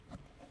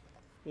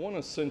One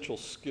essential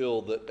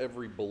skill that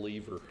every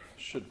believer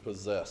should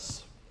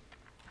possess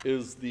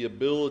is the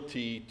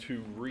ability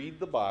to read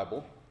the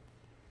Bible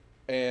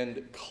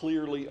and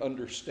clearly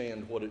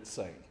understand what it's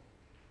saying.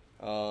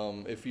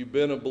 If you've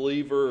been a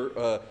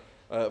believer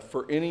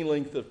for any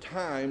length of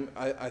time,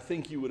 I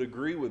think you would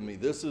agree with me.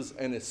 This is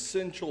an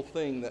essential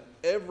thing that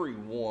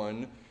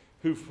everyone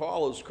who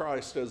follows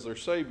Christ as their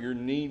Savior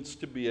needs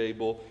to be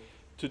able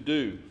to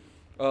do.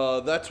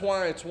 That's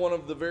why it's one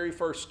of the very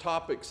first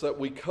topics that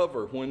we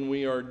cover when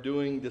we are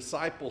doing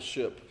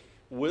discipleship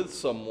with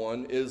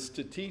someone, is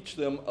to teach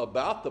them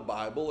about the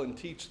Bible and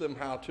teach them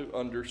how to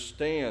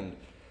understand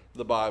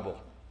the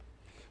Bible.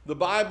 The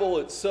Bible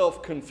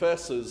itself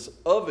confesses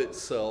of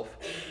itself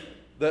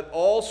that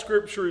all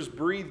Scripture is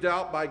breathed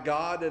out by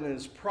God and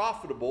is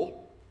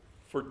profitable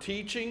for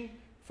teaching,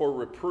 for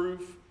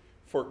reproof,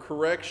 for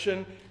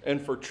correction, and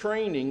for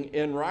training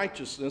in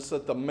righteousness,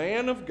 that the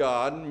man of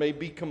God may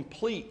be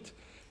complete,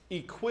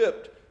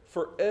 equipped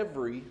for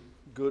every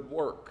good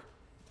work.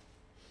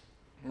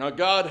 Now,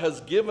 God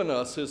has given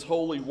us His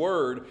holy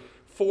word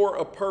for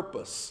a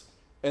purpose.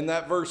 And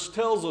that verse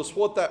tells us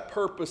what that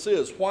purpose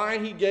is. Why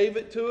He gave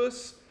it to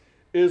us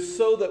is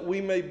so that we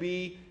may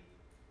be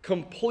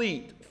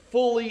complete,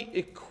 fully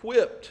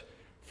equipped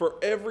for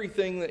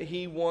everything that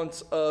He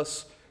wants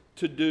us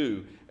to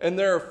do. And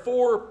there are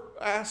 4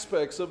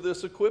 aspects of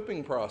this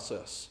equipping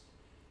process.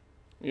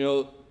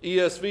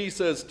 ESV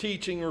says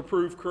teaching,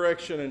 reproof,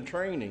 correction, and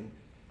training.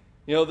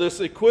 This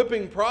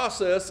equipping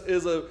process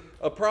is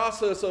a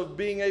process of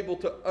being able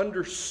to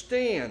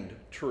understand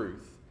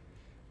truth.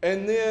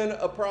 And then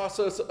a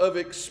process of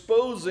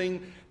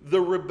exposing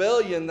the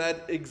rebellion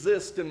that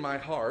exists in my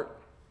heart,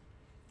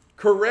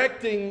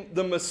 correcting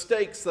the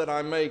mistakes that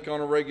I make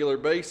on a regular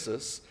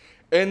basis,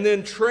 and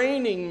then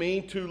training me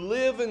to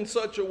live in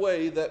such a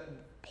way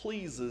that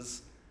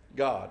pleases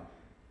God.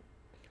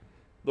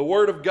 The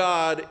Word of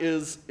God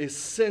is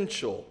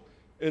essential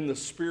in the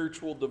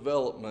spiritual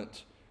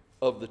development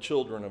of the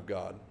children of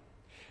God.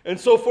 And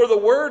so for the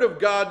Word of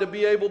God to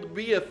be able to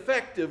be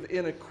effective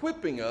in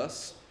equipping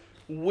us,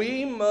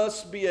 we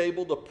must be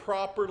able to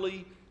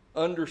properly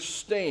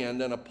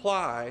understand and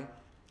apply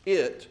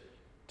it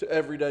to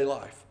everyday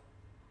life.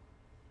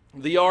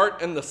 The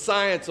art and the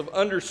science of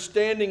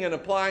understanding and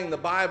applying the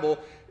Bible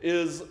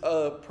is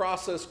a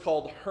process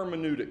called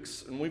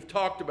hermeneutics. And we've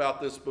talked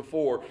about this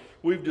before.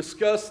 We've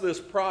discussed this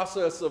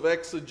process of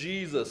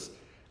exegesis.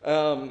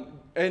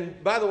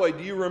 And by the way,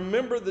 do you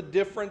remember the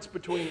difference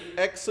between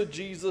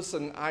exegesis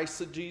and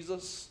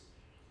eisegesis?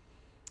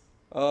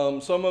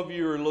 Some of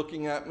you are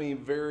looking at me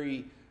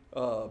very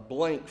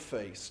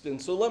blank-faced.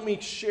 And so let me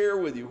share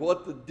with you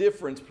what the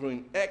difference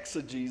between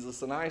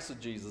exegesis and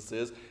eisegesis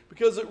is,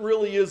 because it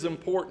really is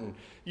important.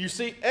 You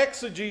see,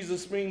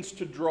 exegesis means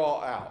to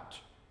draw out,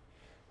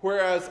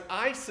 whereas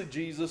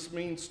eisegesis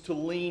means to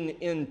lean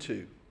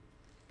into.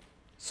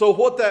 So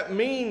what that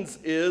means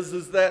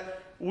is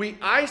that we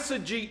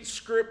eisegete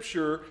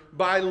Scripture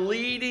by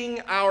leading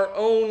our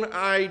own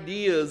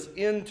ideas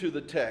into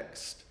the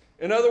text.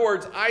 In other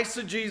words,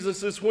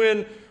 eisegesis is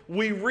when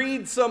we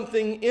read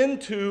something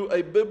into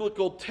a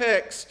biblical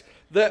text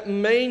that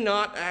may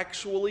not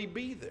actually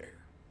be there.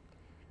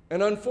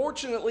 And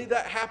unfortunately,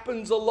 that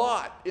happens a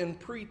lot in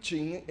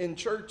preaching in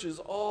churches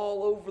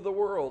all over the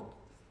world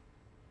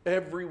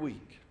every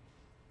week.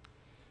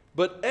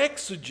 But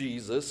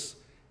exegesis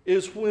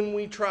is when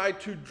we try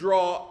to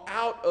draw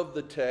out of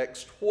the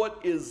text what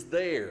is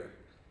there.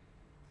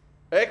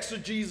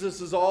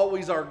 Exegesis is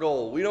always our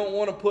goal. We don't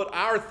want to put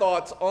our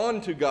thoughts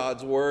onto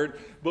God's Word,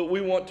 but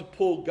we want to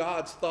pull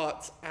God's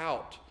thoughts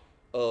out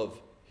of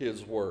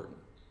His Word.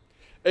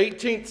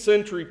 18th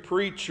century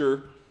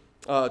preacher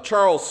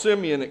Charles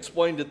Simeon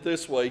explained it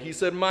this way. He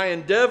said, "My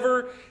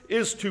endeavor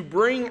is to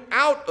bring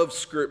out of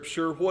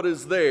Scripture what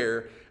is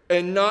there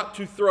and not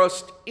to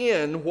thrust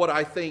in what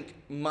I think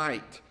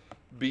might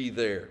be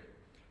there.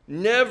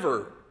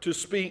 Never to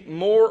speak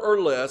more or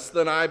less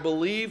than I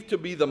believe to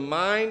be the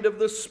mind of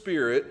the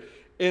Spirit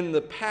in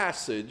the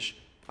passage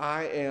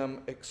I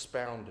am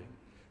expounding."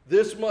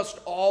 This must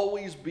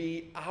always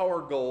be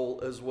our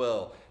goal as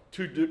well,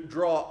 to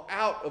draw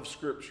out of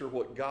Scripture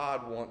what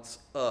God wants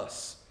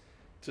us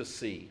to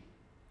see.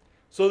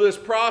 So this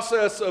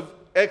process of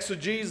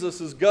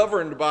exegesis is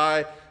governed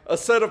by a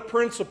set of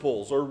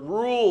principles or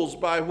rules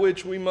by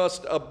which we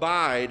must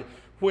abide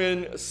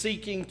when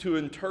seeking to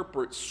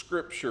interpret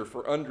Scripture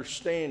for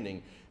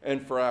understanding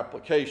and for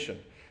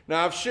application.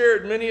 Now, I've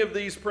shared many of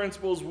these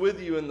principles with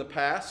you in the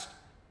past.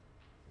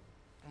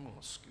 I'm going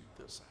to scoot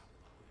this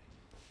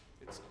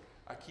out.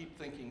 I keep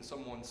thinking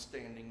someone's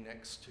standing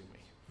next to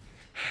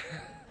me.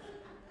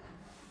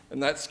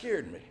 And that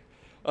scared me.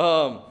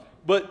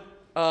 But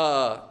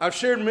I've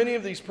shared many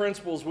of these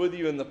principles with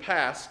you in the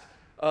past.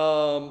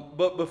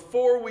 But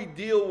before we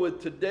deal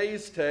with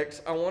today's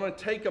text, I want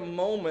to take a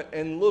moment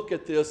and look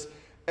at this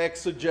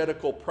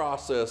exegetical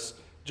process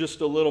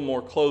just a little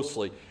more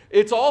closely.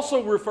 It's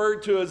also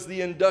referred to as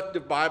the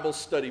inductive Bible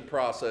study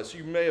process.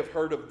 You may have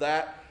heard of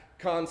that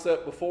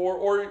concept before,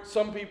 or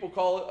some people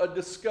call it a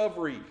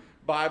discovery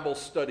Bible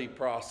study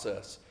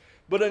process.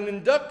 But an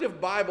inductive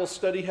Bible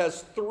study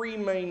has three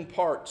main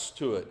parts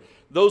to it.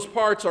 Those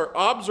parts are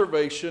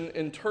observation,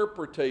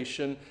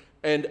 interpretation,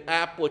 and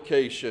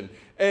application.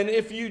 And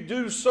if you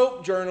do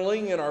soap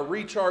journaling in our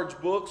recharge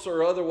books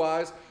or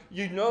otherwise,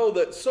 you know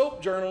that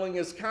soap journaling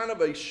is kind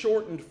of a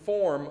shortened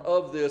form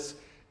of this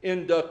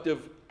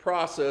inductive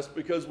process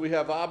because we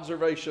have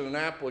observation and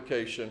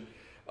application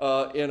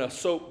in a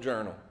soap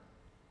journal.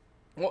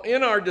 Well,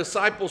 in our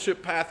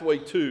Discipleship Pathway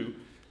 2,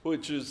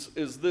 which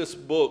is this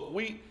book,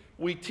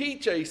 we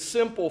teach a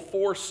simple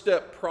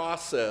 4-step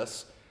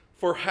process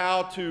for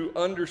how to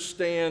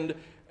understand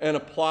and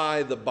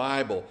apply the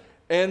Bible.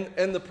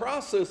 And the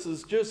process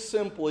is just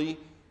simply,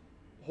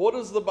 what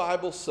does the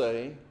Bible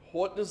say?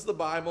 What does the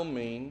Bible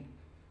mean?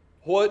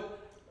 I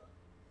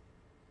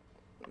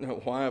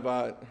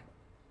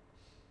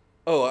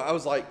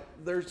was like,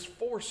 there's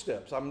 4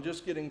 steps. I'm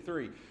just getting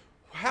 3.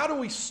 How do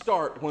we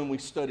start when we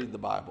study the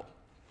Bible?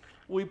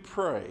 We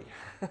pray.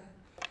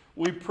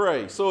 We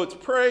pray. So it's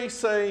pray,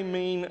 say,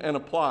 mean, and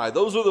apply.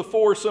 Those are the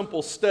 4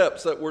 simple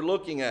steps that we're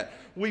looking at.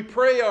 We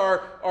pray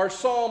our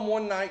Psalm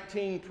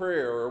 119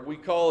 prayer, or we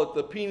call it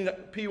the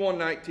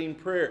P119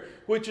 prayer,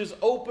 which is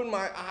open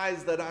my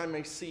eyes that I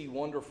may see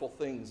wonderful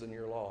things in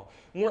your law.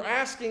 And we're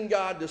asking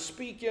God to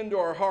speak into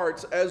our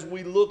hearts as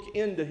we look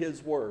into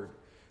His Word.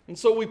 And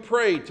so we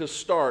pray to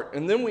start,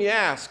 and then we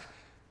ask,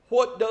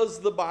 what does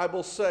the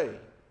Bible say?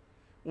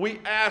 We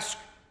ask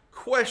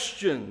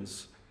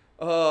questions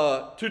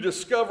to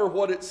discover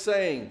what it's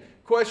saying.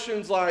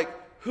 Questions like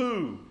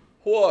who,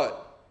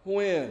 what,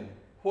 when,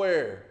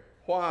 where,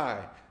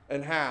 why,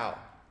 and how.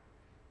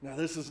 Now,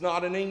 this is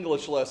not an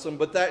English lesson,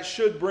 but that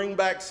should bring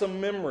back some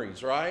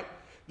memories, right?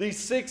 These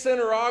 6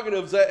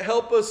 interrogatives that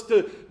help us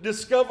to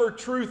discover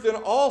truth in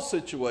all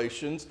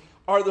situations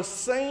are the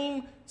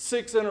same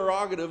 6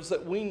 interrogatives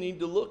that we need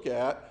to look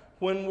at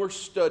when we're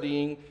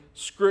studying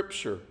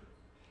Scripture.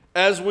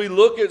 As we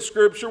look at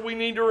Scripture, we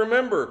need to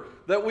remember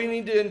that we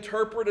need to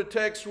interpret a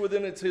text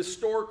within its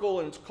historical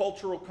and its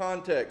cultural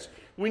context.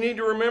 We need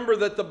to remember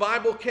that the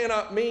Bible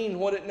cannot mean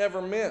what it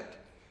never meant.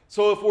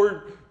 So if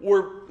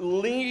we're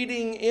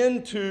leading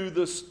into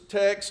this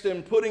text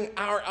and putting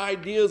our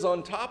ideas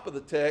on top of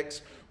the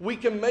text, we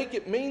can make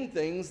it mean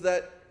things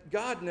that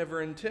God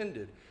never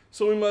intended.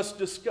 So we must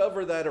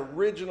discover that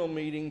original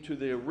meaning to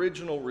the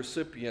original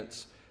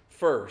recipients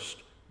first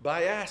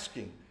by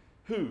asking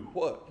who,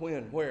 what,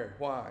 when, where,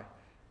 why,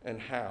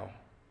 and how.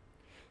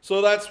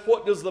 So that's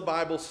what does the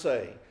Bible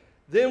say.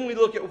 Then we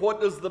look at what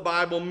does the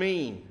Bible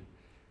mean.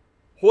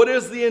 What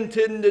is the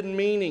intended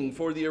meaning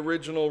for the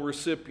original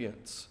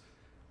recipients?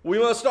 We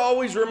must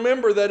always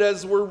remember that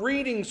as we're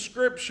reading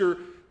Scripture,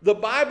 the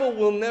Bible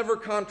will never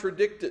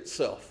contradict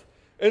itself.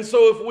 And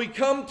so if we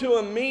come to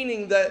a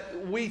meaning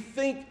that we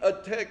think a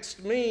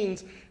text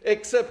means,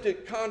 except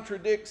it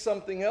contradicts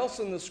something else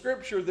in the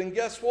Scripture, then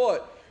guess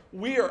what?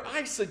 We are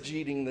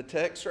eisegeting the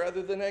text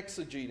rather than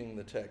exegeting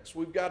the text.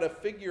 We've got to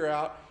figure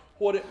out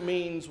what it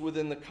means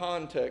within the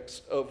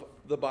context of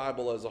the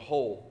Bible as a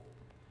whole.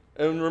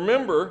 And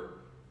remember,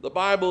 the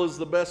Bible is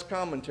the best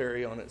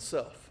commentary on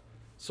itself.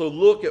 So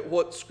look at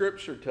what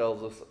Scripture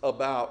tells us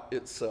about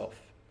itself.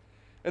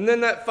 And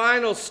then that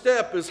final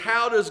step is,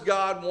 how does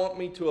God want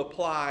me to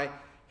apply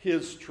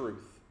His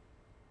truth?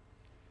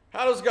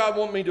 How does God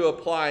want me to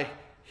apply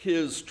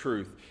His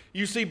truth?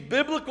 You see,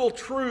 biblical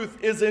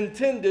truth is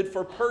intended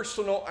for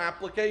personal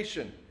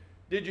application.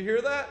 Did you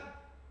hear that?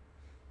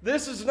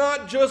 This is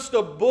not just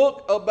a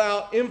book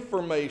about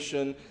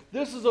information.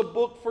 This is a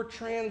book for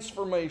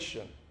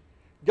transformation.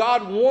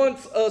 God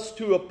wants us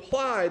to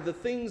apply the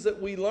things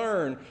that we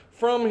learn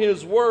from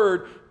His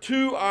Word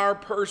to our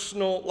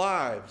personal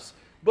lives.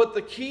 But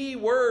the key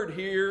word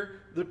here,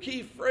 the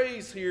key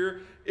phrase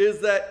here, is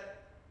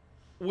that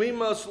we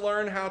must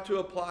learn how to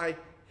apply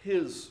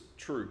His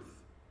truth.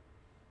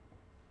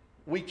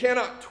 We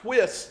cannot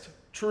twist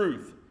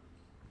truth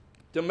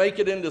to make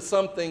it into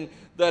something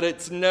that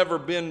it's never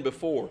been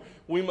before.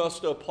 We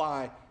must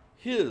apply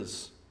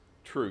His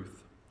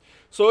truth.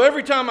 So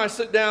every time I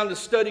sit down to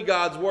study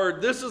God's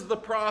Word, this is the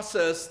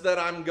process that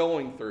I'm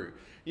going through.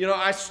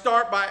 I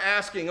start by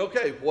asking,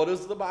 okay, what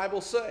does the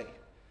Bible say?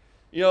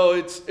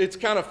 It's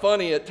kind of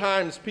funny. At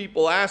times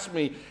people ask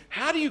me,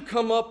 how do you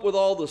come up with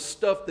all the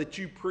stuff that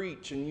you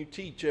preach and you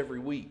teach every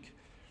week?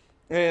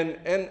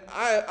 And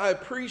I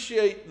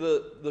appreciate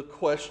the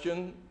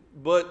question,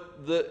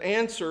 but the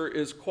answer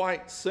is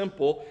quite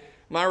simple.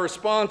 My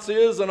response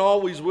is, and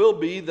always will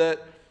be,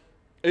 that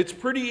it's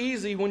pretty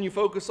easy when you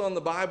focus on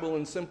the Bible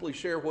and simply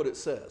share what it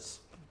says.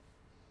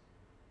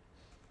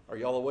 Are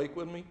y'all awake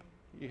with me?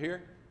 You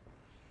here?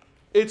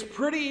 It's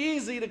pretty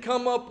easy to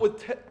come up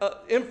with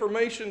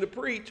information to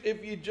preach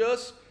if you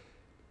just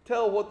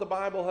tell what the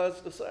Bible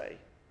has to say.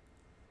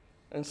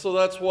 And so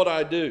that's what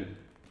I do.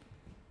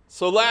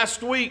 So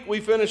last week we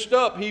finished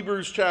up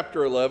Hebrews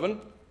chapter 11,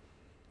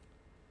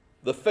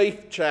 the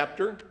faith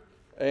chapter.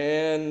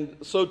 And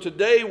so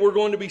today we're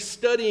going to be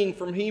studying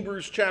from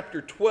Hebrews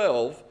chapter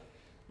 12,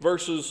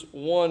 verses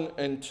 1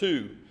 and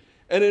 2.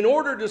 And in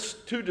order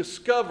to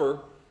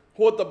discover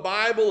what the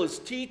Bible is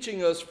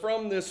teaching us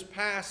from this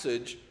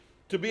passage,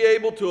 to be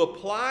able to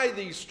apply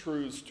these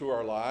truths to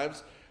our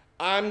lives,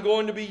 I'm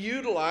going to be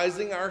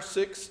utilizing our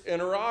 6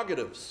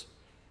 interrogatives.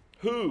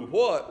 Who,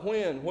 what,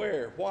 when,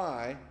 where,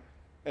 why,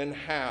 and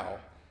how.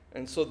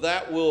 And so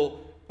that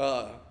will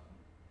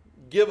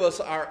give us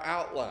our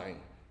outline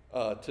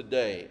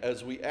today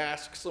as we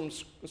ask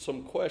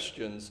some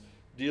questions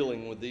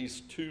dealing with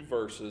these 2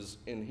 verses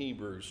in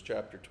Hebrews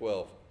chapter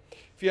 12.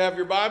 If you have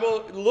your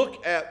Bible,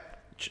 look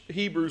at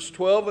Hebrews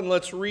 12 and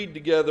let's read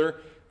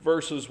together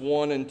verses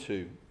 1 and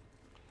 2.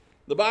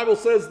 The Bible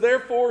says,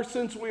 "Therefore,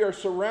 since we are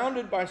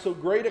surrounded by so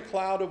great a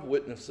cloud of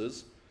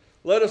witnesses,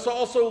 let us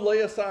also lay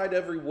aside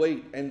every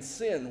weight and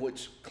sin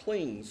which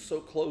clings so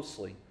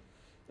closely.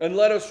 And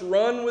let us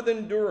run with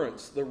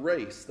endurance the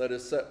race that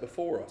is set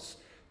before us,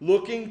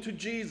 looking to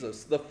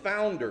Jesus, the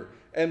founder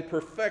and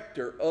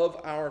perfecter of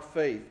our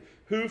faith,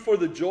 who for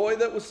the joy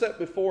that was set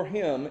before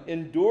him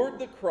endured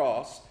the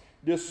cross,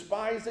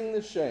 despising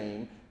the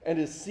shame, and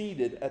is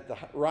seated at the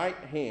right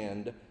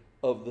hand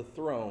of the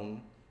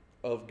throne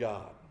of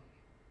God."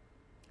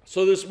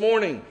 So this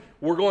morning,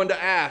 we're going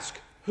to ask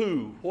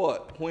who,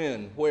 what,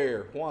 when,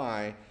 where,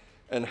 why,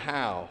 and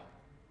how.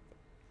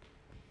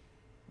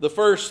 The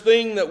first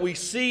thing that we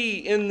see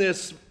in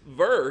this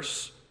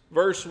verse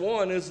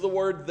 1, is the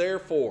word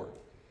therefore.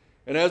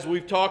 And as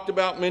we've talked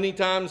about many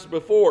times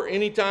before,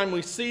 anytime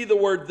we see the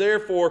word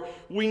therefore,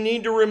 we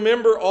need to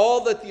remember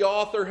all that the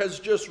author has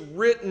just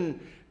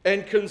written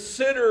and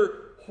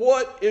consider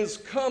what is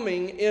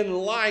coming in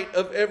light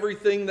of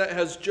everything that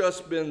has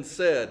just been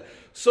said.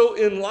 So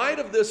in light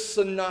of this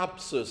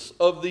synopsis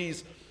of the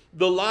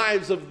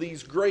lives of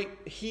these great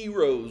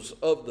heroes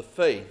of the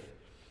faith,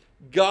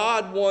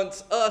 God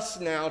wants us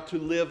now to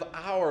live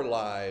our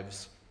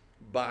lives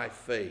by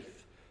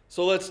faith.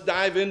 So let's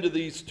dive into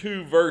these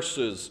 2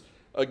 verses,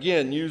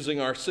 again, using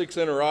our 6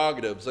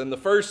 interrogatives. And the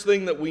first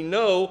thing that we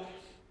know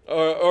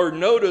or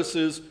notice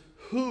is,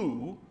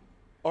 who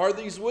are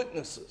these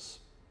witnesses?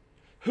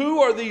 Who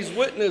are these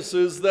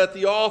witnesses that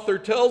the author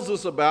tells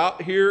us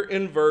about here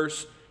in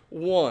verse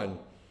 1?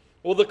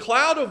 Well, the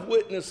cloud of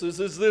witnesses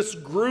is this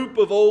group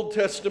of Old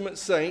Testament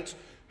saints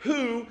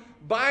who,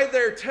 by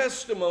their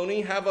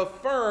testimony, have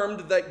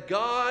affirmed that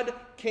God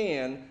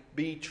can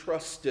be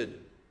trusted.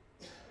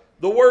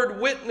 The word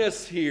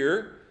witness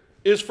here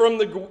is from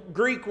the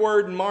Greek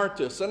word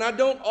martus. And I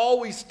don't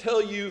always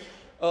tell you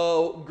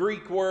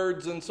Greek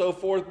words and so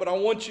forth, but I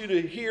want you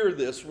to hear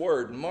this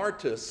word,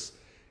 martus.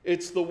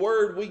 It's the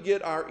word we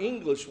get our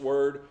English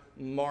word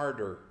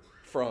martyr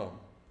from.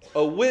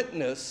 A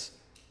witness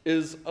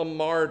is a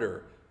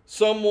martyr,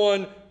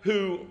 someone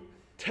who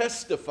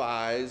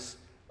testifies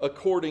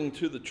according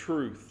to the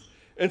truth.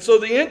 And so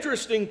the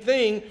interesting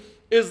thing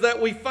is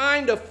that we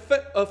find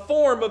a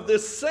form of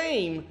this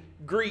same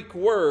Greek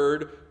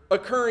word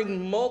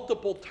occurring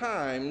multiple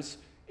times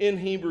in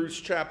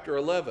Hebrews chapter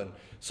 11.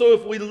 So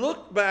if we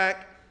look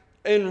back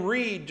and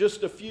read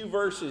just a few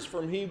verses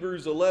from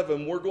Hebrews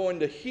 11, we're going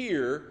to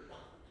hear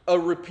a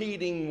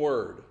repeating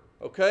word.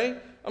 Okay?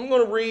 I'm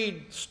going to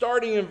read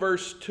starting in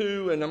verse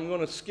 2 and I'm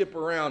going to skip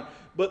around.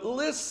 But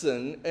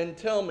listen and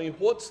tell me,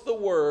 what's the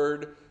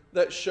word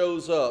that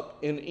shows up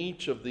in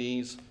each of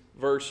these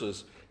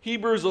verses?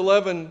 Hebrews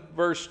 11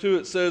 verse 2,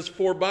 it says,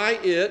 "For by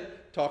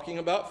it," talking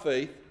about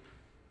faith,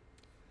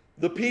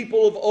 "the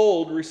people of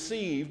old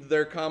received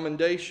their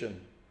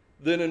commendation."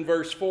 Then in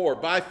verse 4,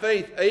 "By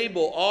faith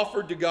Abel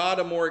offered to God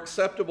a more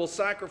acceptable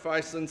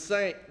sacrifice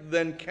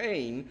than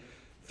Cain,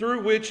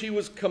 through which he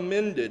was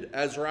commended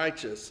as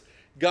righteous,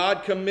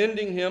 God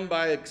commending him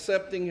by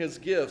accepting his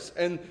gifts.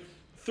 And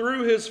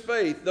through his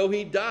faith, though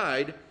he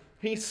died,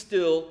 he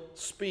still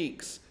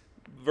speaks."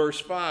 Verse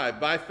 5,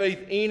 "By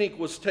faith Enoch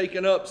was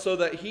taken up so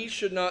that he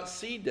should not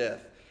see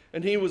death.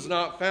 And he was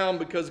not found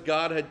because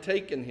God had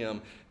taken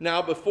him.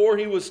 Now before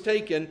he was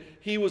taken,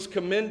 he was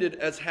commended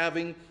as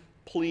having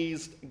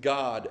pleased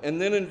God."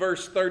 And then in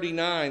verse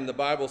 39, the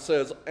Bible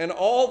says, "And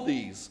all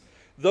these,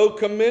 though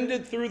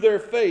commended through their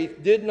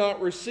faith, did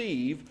not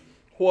receive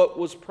what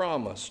was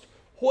promised."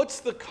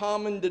 What's the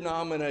common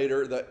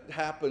denominator that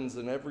happens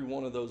in every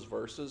one of those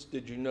verses?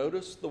 Did you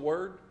notice the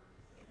word?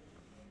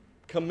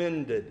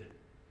 Commended.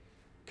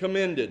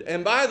 Commended.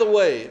 And by the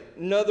way,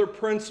 another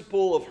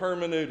principle of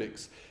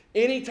hermeneutics.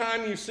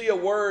 Anytime you see a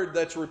word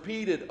that's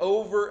repeated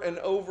over and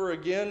over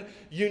again,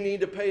 you need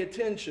to pay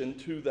attention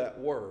to that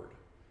word.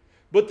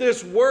 But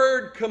this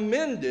word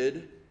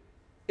commended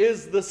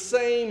is the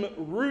same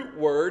root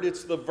word.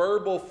 It's the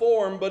verbal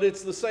form, but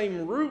it's the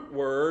same root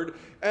word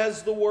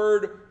as the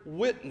word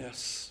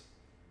witness.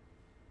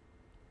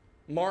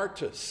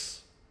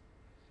 Martus.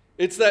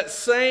 It's that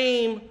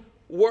same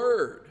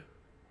word.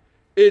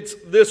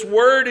 This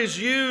word is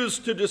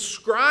used to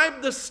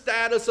describe the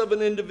status of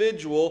an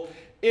individual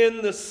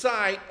in the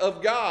sight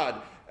of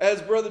God.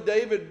 As Brother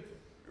David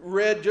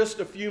read just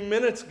a few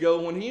minutes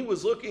ago when he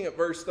was looking at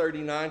verse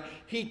 39,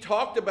 he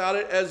talked about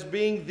it as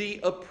being the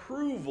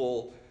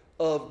approval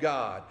of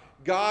God.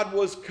 God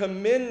was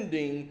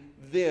commending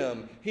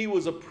them. He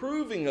was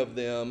approving of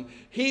them.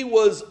 He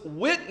was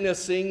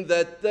witnessing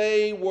that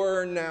they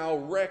were now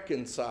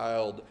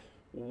reconciled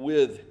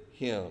with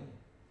him.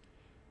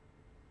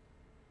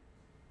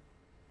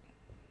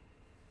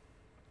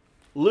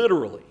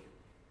 Literally,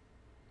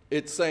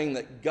 it's saying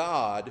that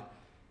God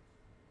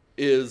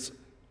is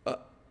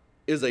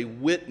a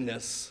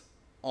witness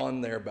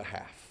on their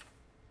behalf.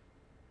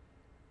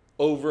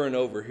 Over and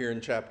over here in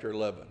chapter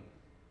 11.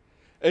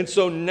 And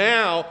so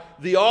now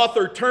the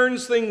author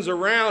turns things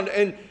around,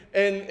 and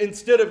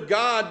instead of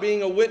God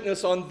being a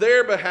witness on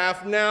their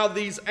behalf, now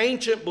these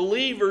ancient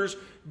believers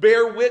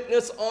bear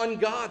witness on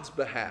God's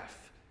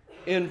behalf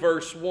in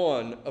verse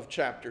 1 of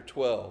chapter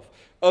 12,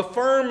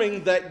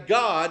 affirming that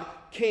God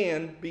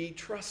can be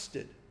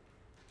trusted.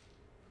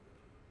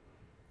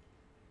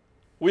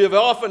 We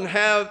often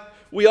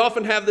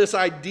have this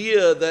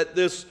idea that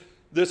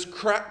this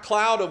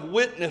cloud of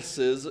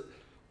witnesses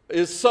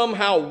is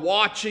somehow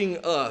watching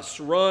us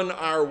run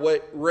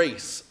our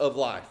race of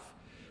life,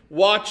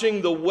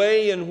 watching the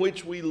way in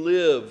which we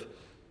live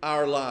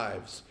our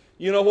lives.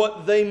 You know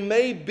what? They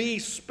may be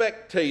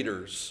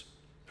spectators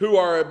who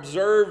are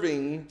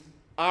observing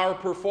our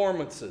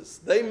performances.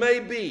 They may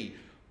be.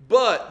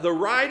 But the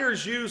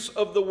writer's use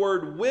of the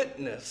word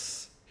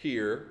witness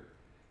here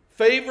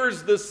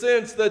favors the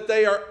sense that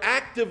they are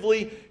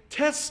actively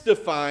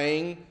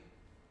testifying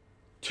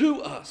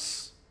to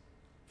us,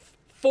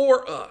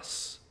 for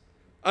us.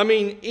 I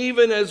mean,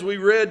 even as we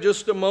read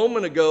just a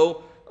moment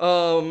ago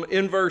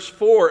in verse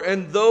 4,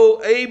 and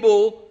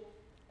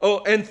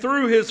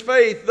through his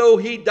faith, though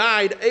he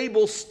died,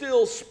 Abel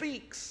still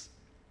speaks.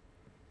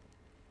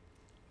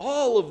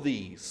 All of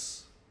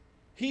these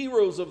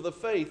heroes of the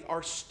faith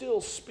are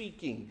still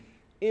speaking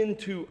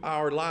into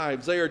our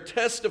lives. They are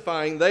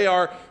testifying, they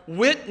are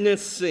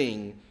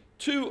witnessing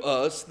to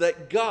us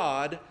that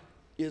God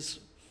is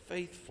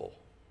faithful.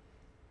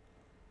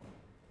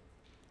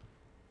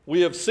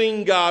 We have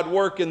seen God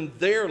work in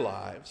their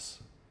lives,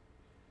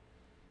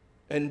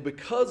 and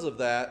because of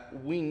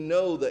that, we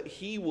know that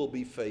He will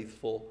be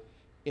faithful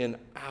in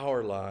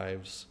our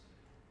lives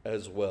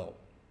as well.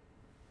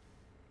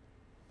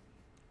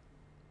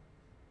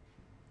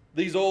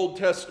 These Old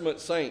Testament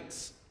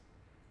saints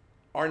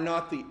are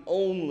not the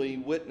only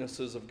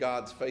witnesses of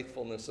God's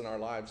faithfulness in our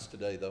lives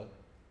today, though.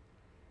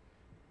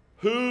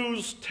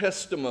 Whose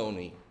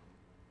testimony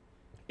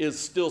is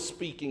still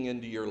speaking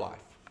into your life?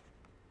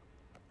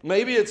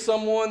 Maybe it's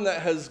someone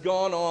that has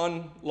gone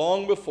on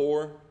long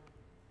before.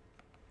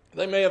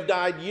 They may have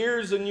died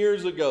years and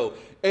years ago,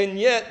 and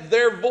yet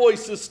their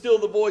voice is still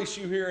the voice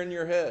you hear in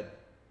your head.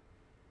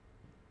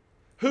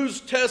 Whose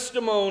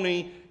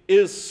testimony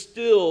is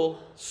still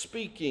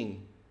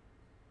speaking?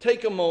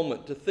 Take a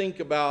moment to think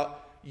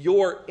about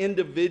your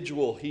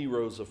individual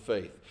heroes of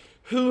faith.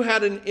 Who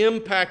had an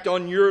impact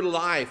on your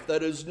life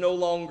that is no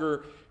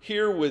longer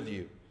here with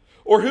you?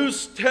 Or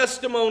whose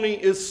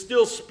testimony is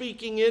still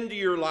speaking into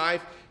your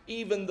life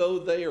even though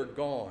they are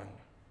gone?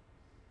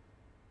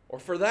 Or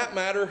for that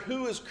matter,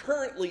 who is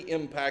currently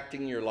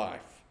impacting your life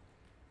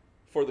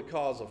for the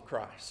cause of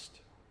Christ?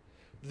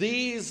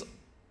 These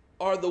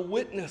are the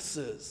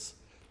witnesses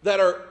that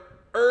are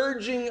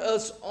urging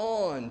us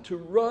on to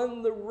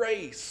run the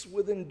race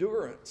with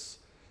endurance,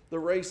 the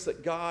race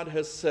that God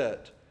has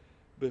set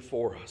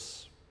before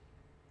us.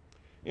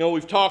 You know,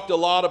 we've talked a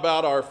lot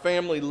about our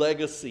family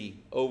legacy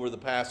over the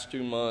past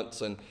 2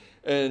 months, and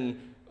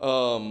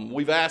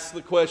we've asked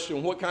the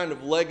question, what kind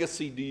of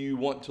legacy do you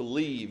want to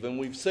leave? And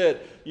we've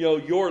said, you know,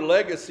 your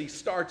legacy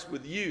starts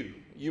with you.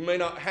 You may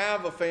not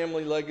have a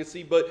family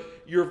legacy, but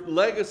your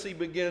legacy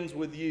begins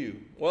with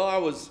you. Well, I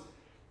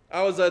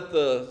was at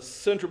the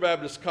Central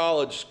Baptist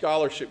College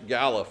Scholarship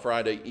Gala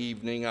Friday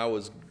evening. I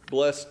was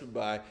blessed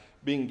by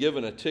being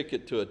given a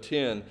ticket to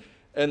attend.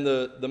 And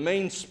the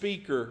main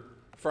speaker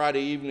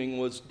Friday evening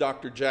was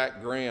Dr.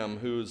 Jack Graham,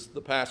 who is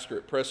the pastor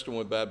at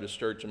Prestonwood Baptist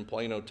Church in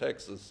Plano,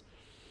 Texas.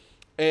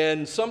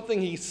 And something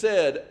he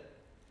said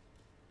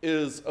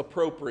is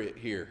appropriate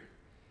here.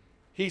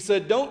 He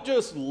said, don't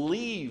just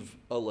leave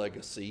a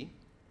legacy,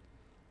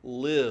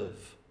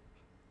 live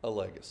a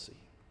legacy.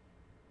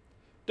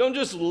 Don't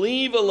just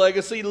leave a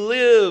legacy,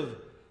 live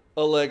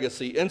a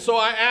legacy. And so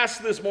I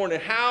asked this morning,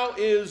 how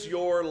is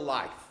your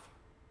life?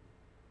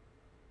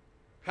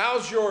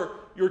 How's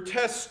your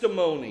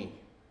testimony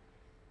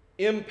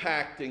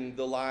impacting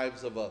the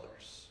lives of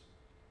others?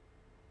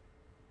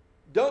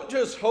 Don't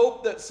just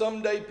hope that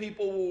someday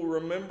people will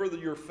remember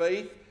your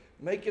faith.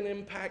 Make an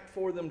impact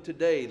for them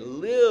today.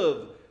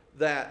 Live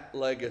that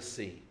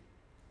legacy.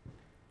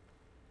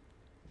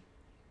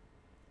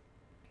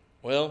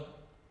 Well,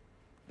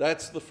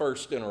 that's the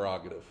first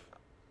interrogative.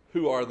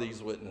 Who are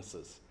these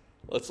witnesses?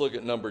 Let's look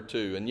at number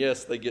 2. And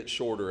yes, they get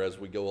shorter as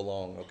we go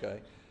along, okay?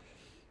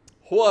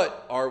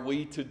 What are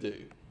we to do?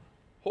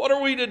 What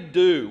are we to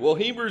do? Well,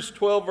 Hebrews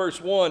 12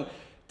 verse 1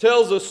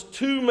 tells us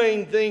 2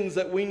 main things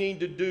that we need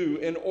to do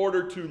in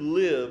order to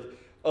live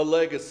a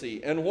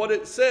legacy. And what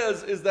it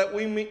says is that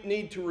we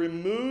need to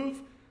remove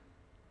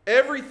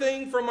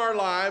everything from our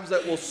lives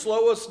that will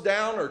slow us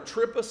down or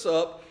trip us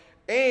up,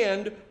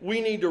 and we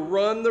need to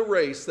run the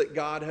race that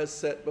God has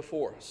set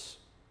before us.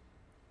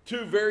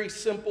 Two very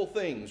simple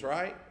things,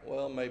 right?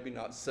 Well, maybe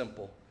not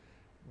simple,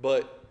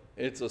 but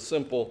it's a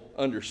simple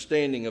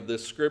understanding of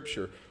this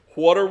scripture.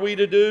 What are we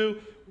to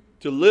do?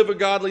 To live a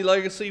godly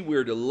legacy, we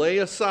are to lay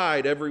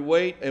aside every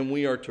weight and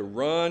we are to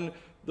run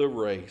the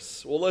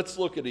race. Well, let's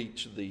look at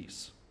each of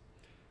these.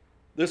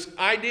 This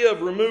idea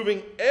of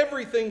removing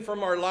everything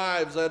from our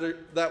lives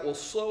that will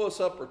slow us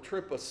up or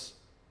trip us,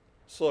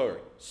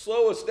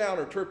 slow us down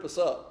or trip us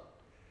up.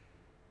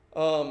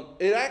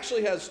 It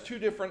actually has two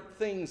different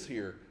things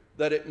here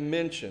that it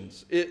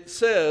mentions. It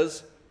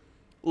says,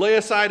 lay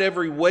aside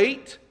every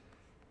weight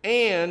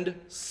and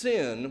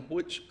sin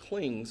which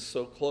clings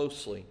so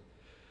closely.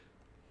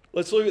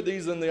 Let's look at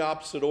these in the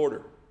opposite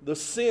order. The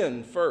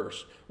sin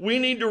first. We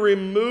need to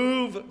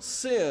remove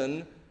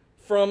sin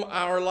from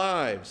our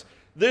lives.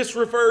 This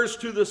refers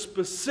to the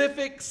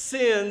specific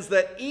sins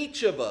that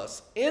each of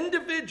us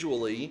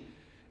individually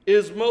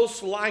is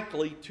most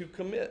likely to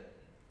commit.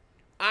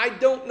 I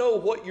don't know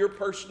what your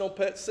personal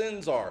pet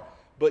sins are,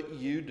 but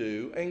you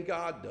do and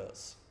God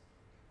does.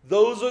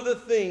 Those are the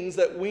things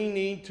that we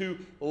need to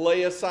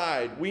lay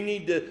aside. We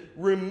need to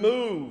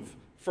remove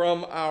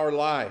from our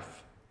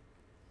life.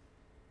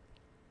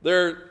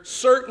 There are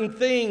certain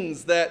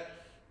things that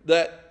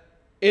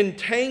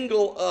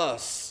entangle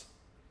us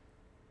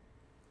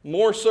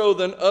more so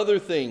than other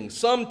things.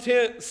 Some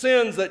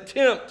sins that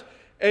tempt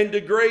and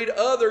degrade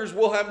others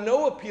will have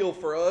no appeal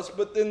for us,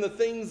 but then the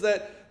things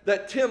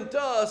that tempt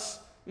us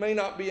may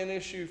not be an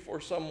issue for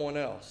someone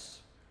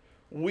else.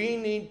 We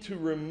need to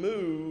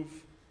remove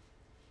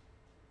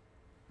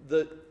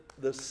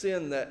the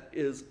sin that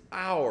is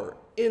our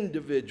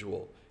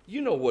individual.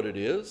 You know what it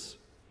is.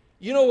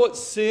 You know what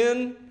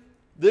sin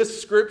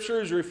this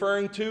scripture is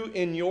referring to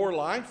in your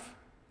life?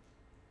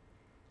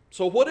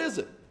 So what is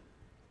it?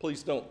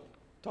 Please don't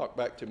talk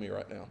back to me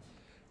right now.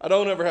 I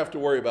don't ever have to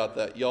worry about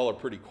that. Y'all are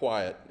pretty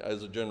quiet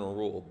as a general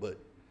rule. But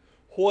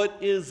what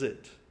is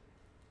it?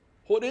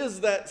 What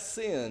is that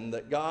sin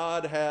that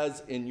God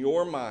has in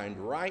your mind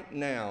right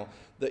now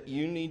that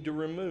you need to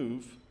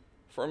remove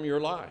from your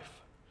life?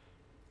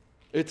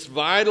 It's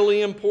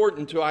vitally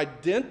important to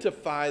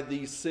identify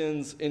these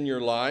sins in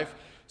your life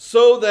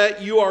so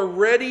that you are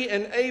ready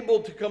and able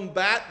to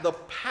combat the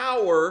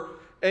power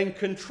and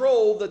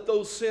control that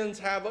those sins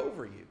have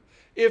over you.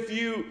 If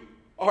you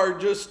are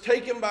just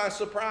taken by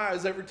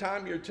surprise every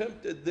time you're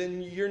tempted,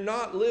 then you're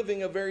not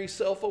living a very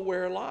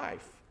self-aware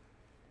life.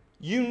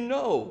 You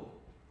know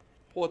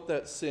what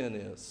that sin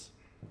is.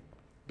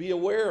 Be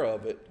aware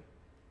of it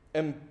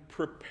and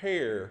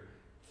prepare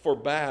for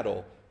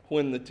battle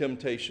when the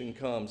temptation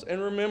comes.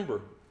 And remember,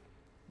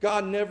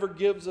 God never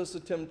gives us a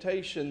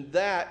temptation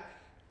that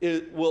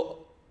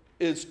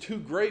is too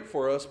great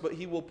for us, but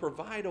He will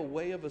provide a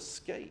way of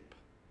escape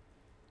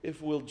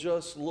if we'll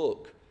just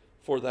look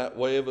for that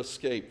way of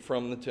escape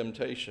from the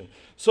temptation.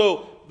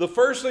 So the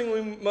first thing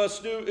we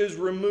must do is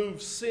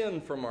remove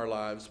sin from our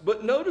lives.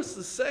 But notice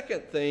the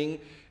second thing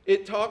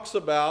it talks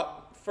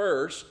about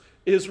first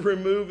is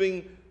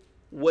removing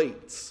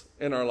weights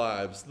in our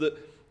lives.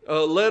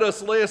 Let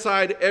us lay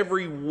aside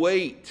every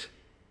weight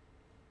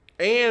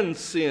and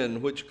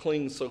sin which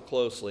clings so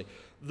closely.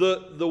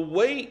 The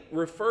weight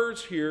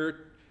refers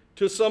here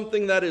to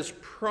something that is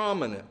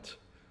prominent,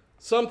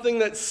 something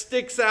that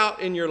sticks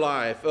out in your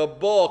life, a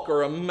bulk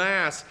or a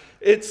mass.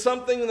 It's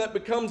something that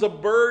becomes a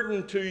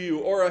burden to you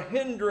or a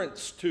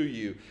hindrance to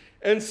you.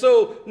 And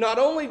so not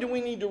only do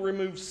we need to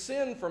remove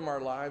sin from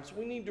our lives,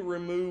 we need to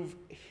remove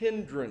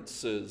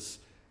hindrances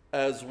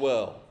as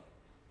well.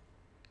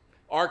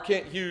 R.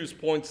 Kent Hughes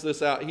points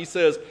this out. He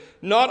says,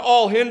 not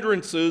all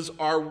hindrances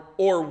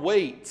or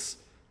weights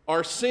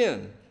are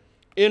sin.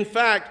 In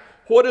fact,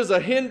 what is a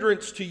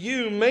hindrance to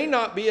you may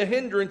not be a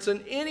hindrance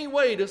in any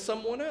way to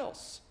someone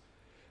else.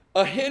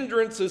 A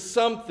hindrance is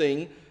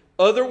something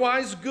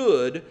otherwise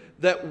good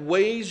that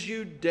weighs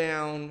you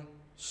down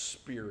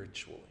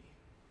spiritually.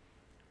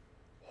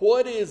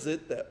 What is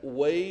it that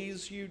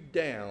weighs you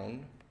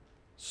down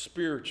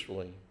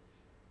spiritually?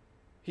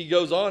 He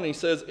goes on, he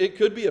says, it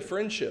could be a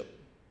friendship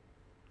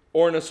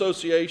or an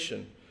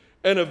association,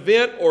 an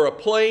event or a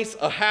place,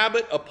 a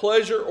habit, a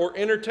pleasure or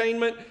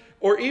entertainment,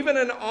 or even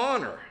an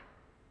honor.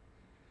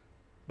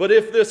 But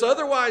if this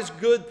otherwise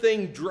good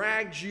thing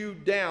drags you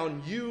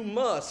down, you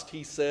must,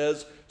 he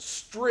says,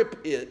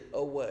 strip it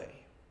away.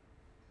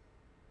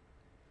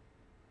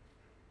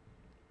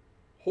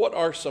 What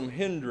are some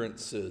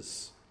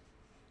hindrances?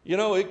 You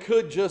know, it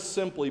could just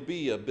simply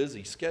be a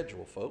busy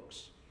schedule,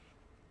 folks.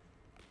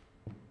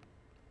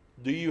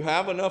 Do you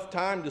have enough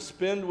time to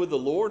spend with the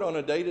Lord on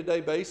a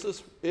day-to-day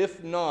basis?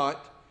 If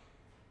not,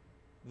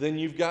 then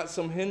you've got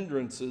some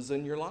hindrances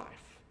in your life.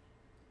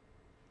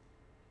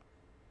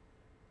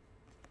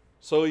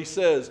 So he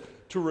says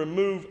to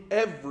remove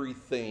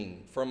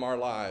everything from our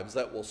lives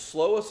that will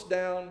slow us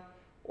down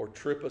or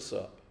trip us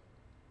up.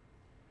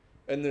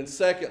 And then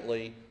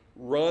secondly,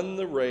 run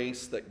the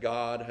race that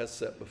God has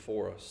set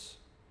before us.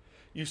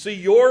 You see,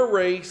 your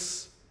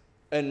race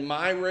and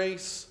my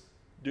race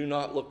do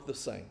not look the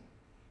same.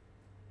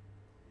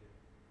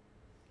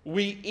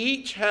 We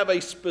each have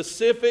a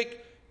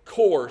specific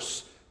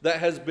course that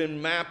has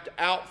been mapped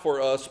out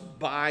for us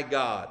by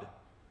God.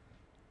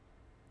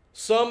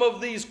 Some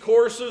of these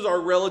courses are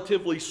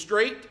relatively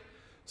straight.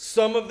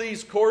 Some of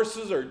these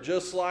courses are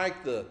just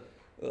like the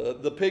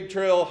Pig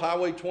Trail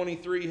Highway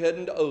 23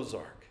 heading to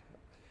Ozark.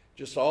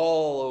 Just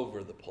all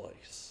over the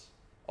place.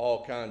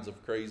 All kinds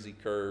of crazy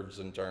curves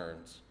and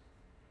turns.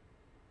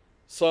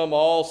 Some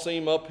all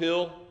seem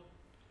uphill.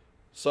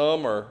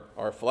 Some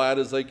are flat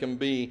as they can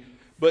be.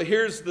 But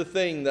here's the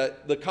thing,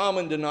 that the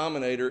common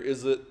denominator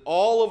is that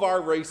all of our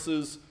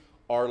races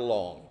are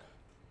long.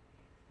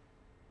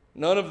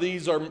 None of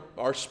these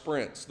are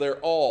sprints. They're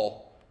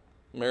all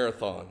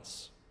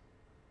marathons.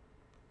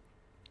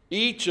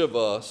 Each of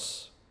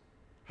us,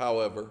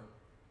 however,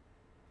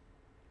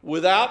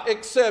 without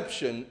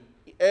exception,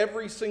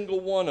 every single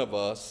one of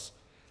us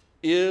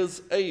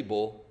is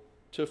able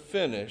to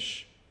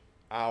finish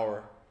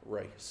our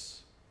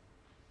race.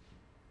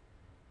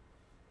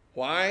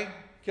 Why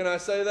can I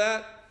say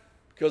that?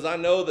 Because I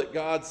know that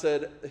God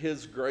said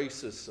His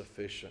grace is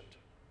sufficient.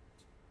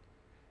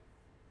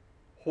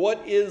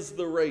 What is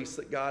the race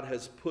that God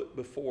has put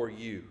before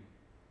you?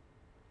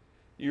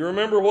 You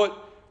remember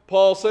what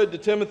Paul said to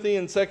Timothy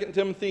in 2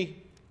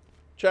 Timothy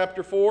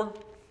chapter 4?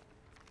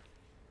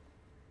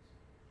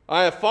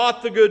 I have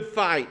fought the good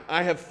fight.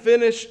 I have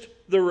finished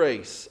the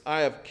race.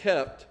 I have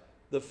kept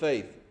the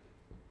faith.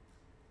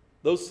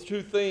 Those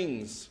two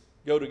things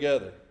go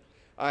together.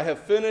 I have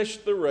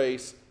finished the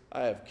race.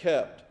 I have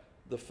kept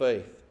the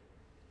faith.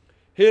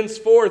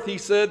 Henceforth, he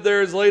said,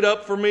 there is laid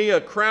up for me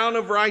a crown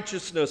of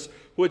righteousness,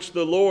 which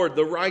the Lord,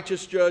 the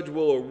righteous judge,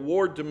 will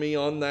award to me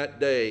on that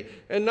day.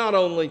 And not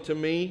only to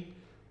me,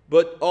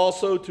 but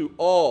also to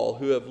all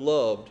who have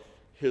loved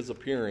His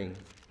appearing.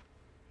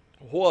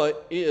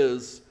 What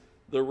is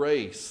the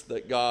race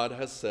that God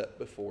has set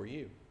before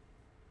you?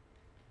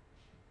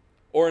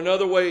 Or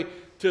another way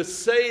to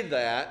say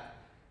that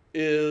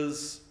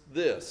is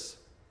this.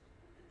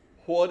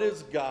 What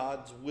is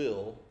God's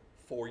will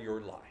for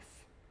your life?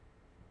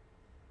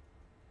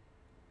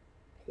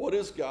 What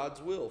is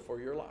God's will for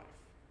your life?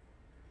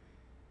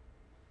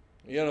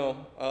 You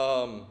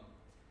know,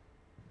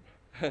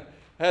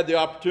 had the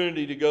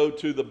opportunity to go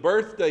to the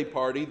birthday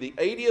party, the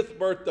 80th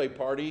birthday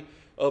party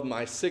of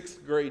my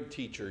 6th grade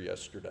teacher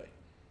yesterday.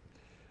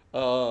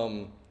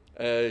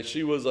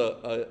 She was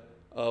a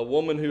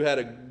woman who had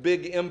a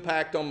big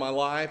impact on my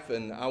life,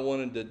 and I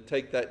wanted to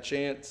take that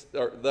chance,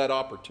 or that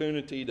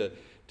opportunity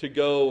to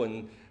go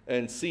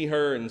and see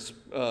her and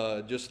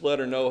just let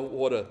her know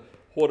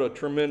what a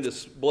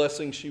tremendous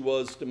blessing she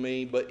was to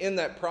me. But in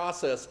that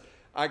process,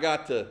 I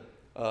got to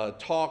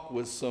talk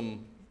with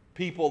some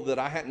people that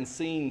I hadn't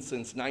seen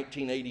since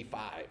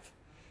 1985,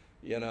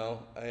 you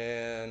know,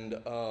 and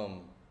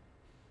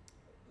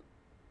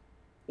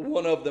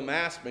one of them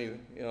asked me,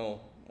 you know,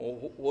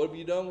 well, what have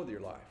you done with your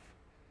life?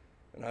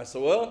 And I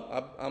said,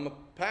 well, I'm a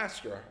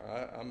pastor.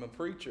 I'm a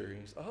preacher.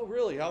 He said, oh,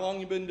 really? How long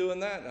you been doing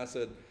that? And I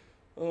said,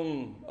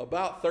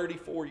 about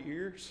 34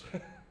 years.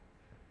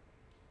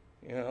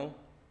 You know,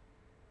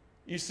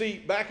 you see,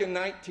 back in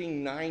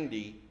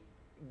 1990,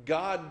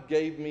 God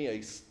gave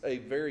me a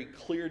very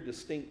clear,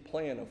 distinct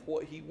plan of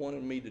what He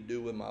wanted me to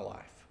do with my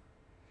life.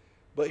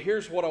 But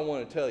here's what I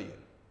want to tell you.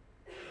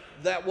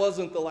 That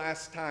wasn't the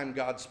last time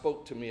God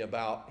spoke to me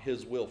about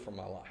His will for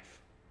my life.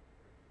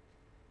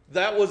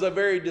 That was a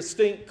very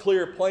distinct,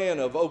 clear plan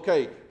of,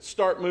 okay,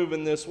 start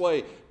moving this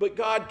way. But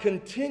God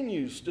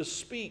continues to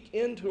speak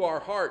into our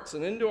hearts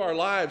and into our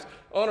lives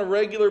on a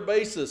regular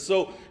basis.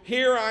 So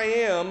here I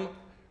am.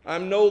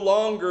 I'm no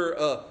longer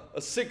a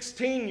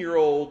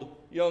 16-year-old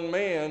young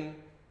man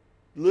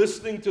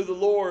listening to the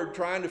Lord,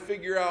 trying to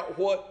figure out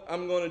what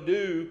I'm going to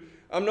do.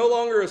 I'm no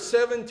longer a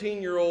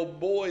 17-year-old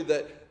boy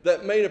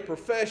that made a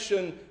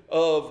profession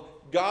of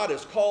God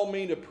has called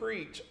me to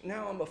preach.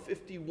 Now I'm a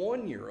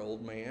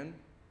 51-year-old man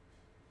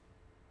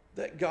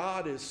that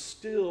God is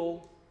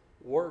still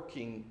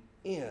working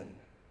in.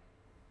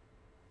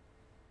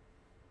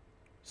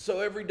 So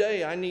every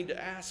day I need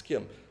to ask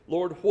Him,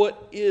 Lord,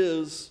 what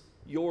is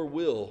your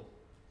will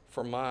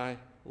for my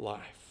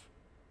life?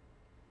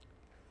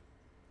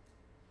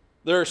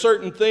 There are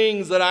certain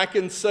things that I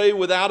can say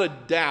without a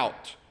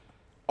doubt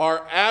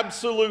are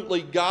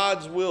absolutely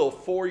God's will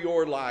for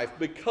your life,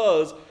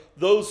 because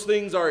those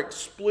things are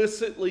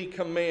explicitly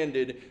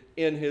commanded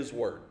in His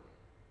Word.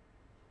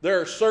 There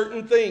are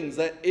certain things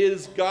that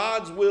is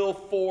God's will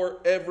for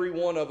every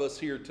one of us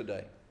here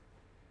today.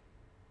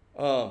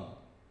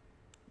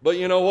 But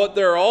you know what?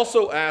 There are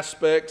also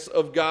aspects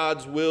of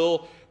God's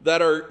will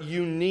that are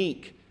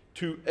unique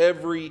to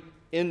every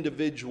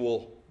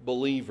individual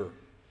believer.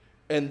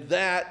 And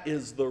that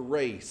is the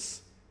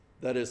race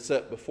that is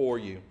set before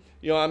you.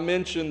 You know, I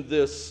mentioned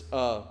this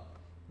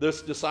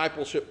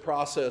discipleship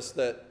process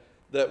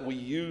that we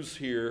use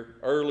here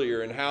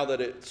earlier, and how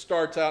that it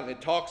starts out and it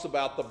talks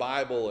about the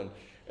Bible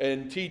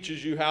and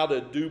teaches you how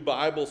to do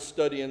Bible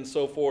study and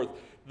so forth.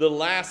 The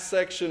last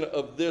section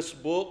of this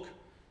book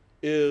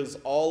is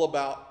all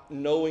about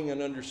knowing and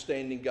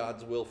understanding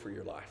God's will for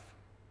your life.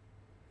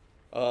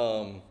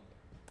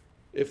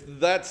 If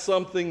that's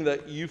something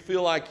that you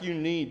feel like you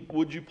need,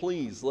 would you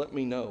please let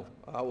me know?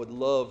 I would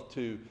love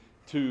to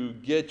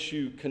get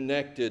you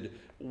connected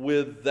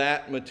with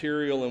that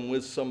material and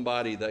with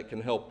somebody that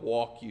can help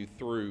walk you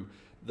through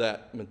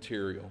that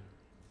material.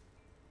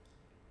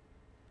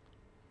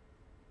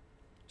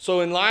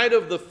 So in light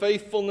of the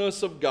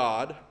faithfulness of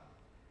God,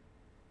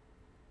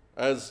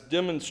 as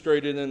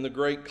demonstrated in the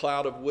great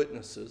cloud of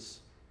witnesses,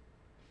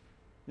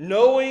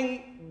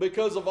 knowing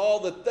because of all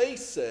that they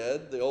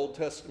said, the Old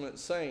Testament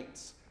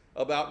saints,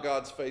 about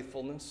God's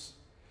faithfulness,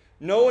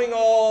 knowing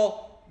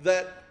all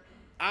that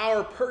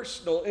our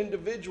personal,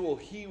 individual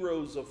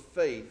heroes of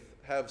faith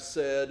have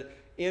said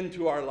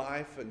into our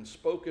life and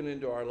spoken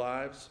into our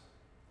lives,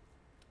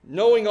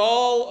 knowing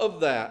all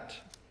of that,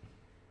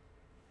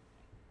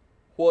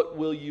 what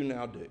will you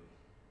now do?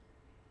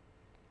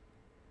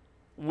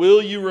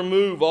 Will you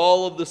remove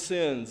all of the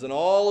sins and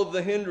all of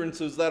the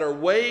hindrances that are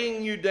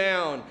weighing you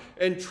down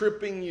and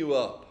tripping you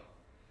up?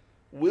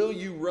 Will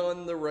you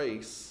run the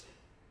race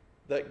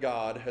that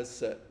God has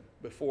set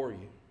before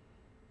you?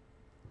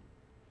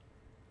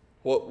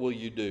 What will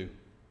you do?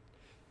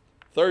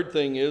 Third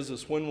thing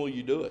is when will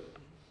you do it?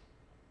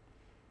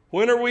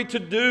 When are we to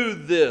do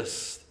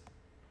this?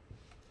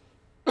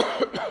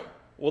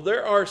 Well,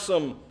 there are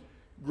some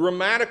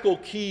grammatical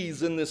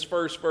keys in this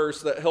first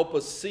verse that help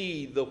us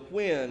see the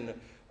when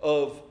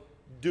of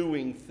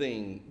doing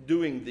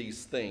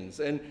these things.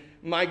 And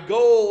my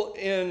goal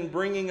in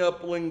bringing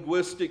up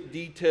linguistic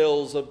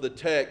details of the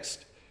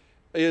text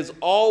is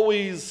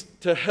always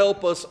to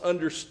help us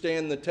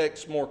understand the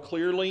text more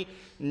clearly,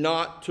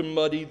 not to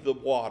muddy the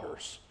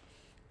waters.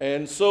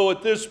 And so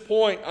at this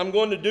point, I'm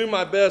going to do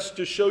my best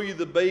to show you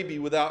the baby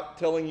without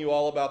telling you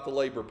all about the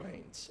labor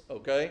pains,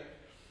 okay?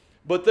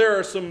 But there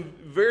are some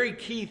very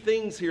key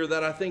things here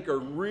that I think are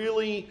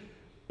really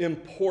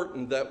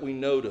important that we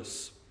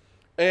notice.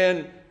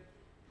 And,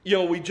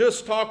 we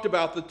just talked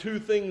about the two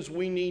things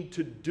we need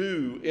to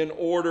do in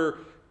order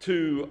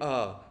to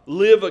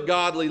live a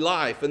godly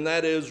life, and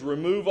that is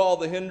remove all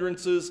the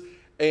hindrances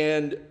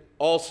and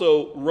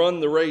also run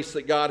the race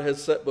that God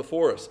has set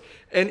before us.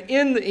 And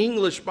in the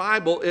English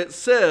Bible, it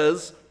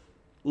says,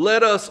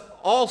 let us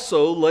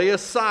also lay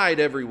aside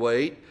every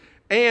weight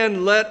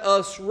and let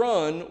us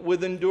run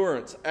with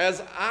endurance.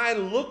 As I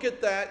look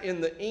at that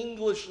in the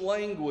English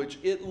language,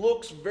 it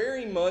looks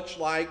very much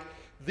like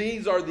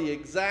these are the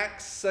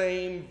exact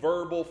same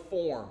verbal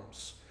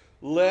forms.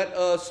 Let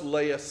us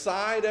lay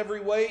aside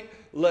every weight.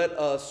 Let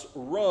us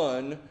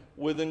run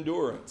with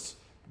endurance.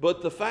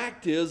 But the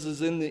fact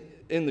is in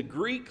the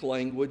Greek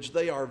language,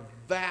 they are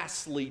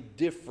vastly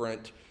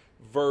different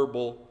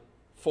verbal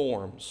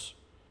forms.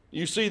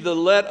 You see, the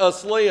let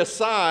us lay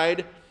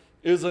aside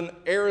is an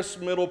aorist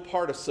middle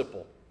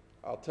participle.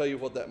 I'll tell you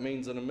what that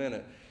means in a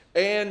minute.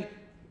 And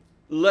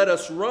let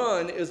us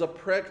run is a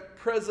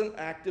present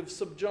active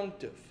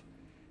subjunctive.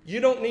 You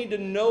don't need to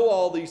know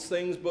all these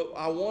things, but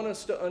I want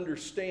us to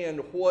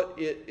understand what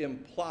it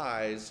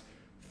implies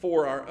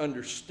for our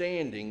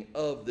understanding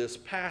of this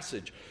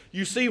passage.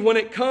 You see, when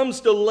it comes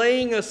to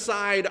laying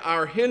aside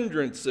our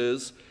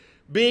hindrances,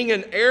 being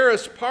an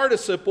aorist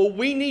participle,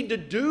 we need to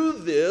do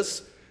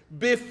this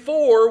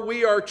before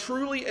we are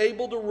truly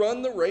able to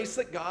run the race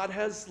that God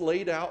has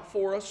laid out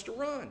for us to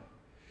run.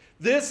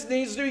 This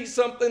needs to be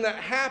something that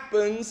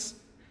happens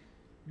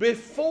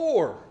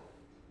before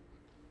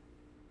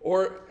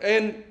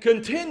and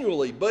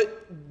continually.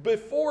 But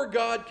before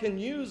God can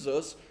use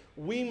us,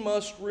 we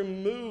must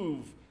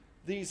remove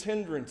these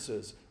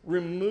hindrances,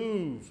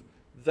 remove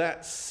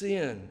that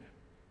sin.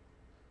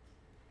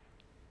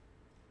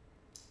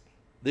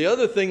 The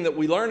other thing that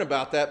we learn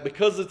about that,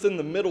 because it's in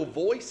the middle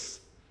voice,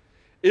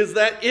 is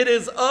that it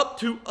is up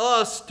to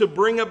us to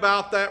bring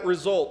about that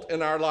result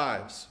in our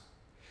lives.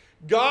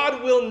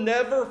 God will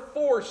never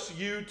force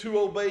you to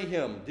obey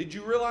Him. Did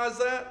you realize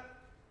that?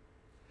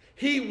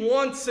 He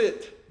wants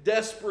it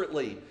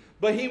desperately,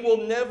 but He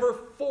will never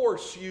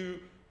force you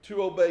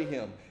to obey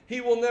Him.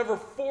 He will never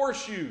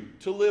force you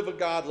to live a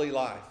godly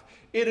life.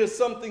 It is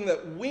something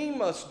that we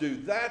must do.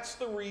 That's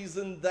the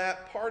reason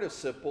that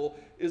participle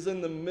is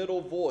in the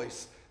middle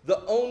voice.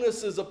 The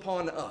onus is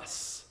upon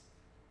us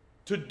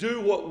to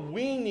do what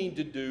we need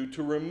to do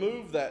to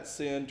remove that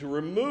sin, to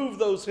remove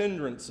those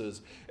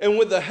hindrances. And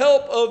with the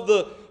help of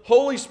the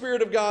Holy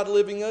Spirit of God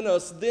living in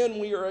us, then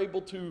we are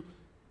able to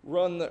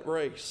run that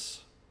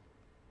race.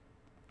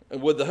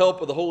 And with the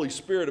help of the Holy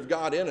Spirit of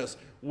God in us,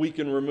 we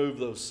can remove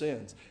those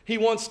sins. He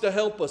wants to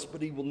help us,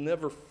 but He will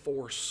never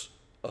force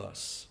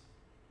us.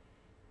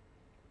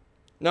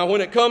 Now,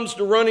 when it comes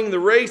to running the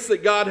race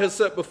that God has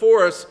set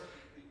before us,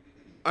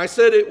 I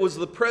said it was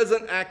the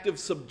present active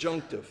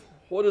subjunctive.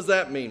 What does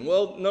that mean?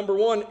 Well, number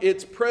one,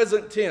 it's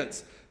present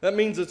tense. That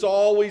means it's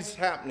always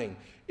happening.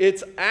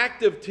 It's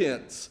active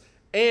tense.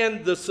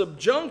 And the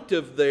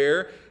subjunctive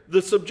there,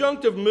 the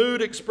subjunctive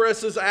mood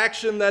expresses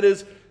action that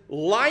is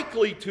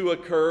likely to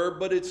occur,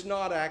 but it's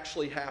not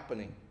actually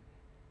happening.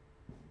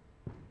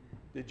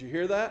 Did you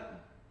hear that?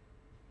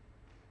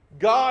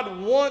 God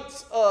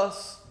wants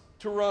us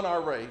to run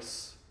our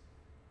race.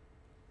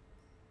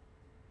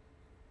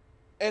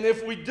 And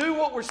if we do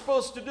what we're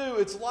supposed to do,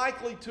 it's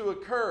likely to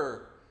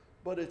occur,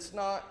 but it's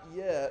not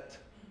yet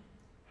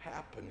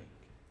happening.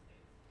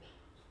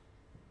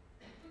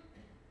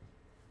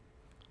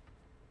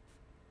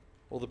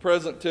 Well, the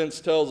present tense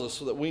tells us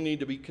that we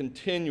need to be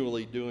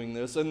continually doing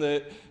this. And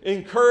the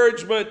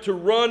encouragement to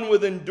run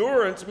with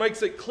endurance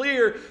makes it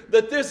clear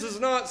that this is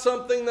not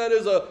something that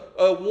is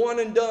a one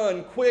and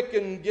done, quick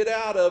and get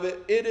out of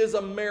it. It is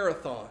a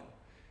marathon.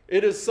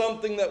 It is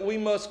something that we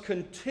must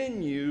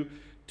continue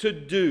to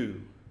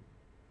do.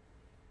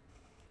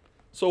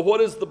 So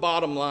what is the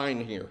bottom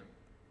line here?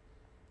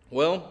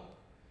 Well,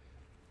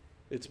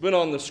 it's been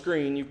on the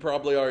screen. You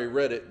probably already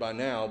read it by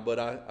now, but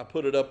I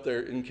put it up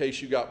there in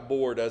case you got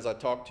bored as I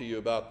talked to you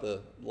about the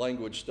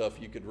language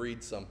stuff. You could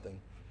read something.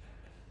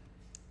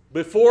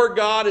 Before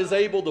God is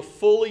able to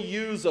fully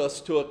use us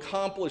to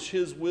accomplish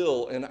His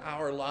will in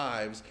our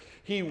lives,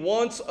 He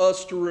wants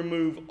us to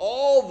remove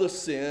all the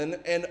sin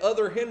and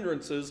other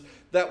hindrances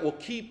that will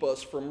keep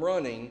us from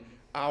running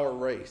our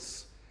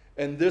race.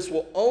 And this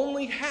will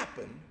only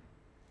happen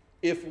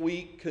if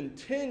we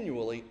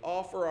continually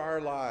offer our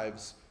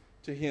lives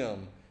to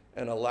Him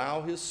and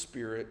allow His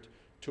Spirit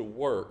to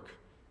work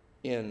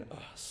in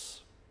us.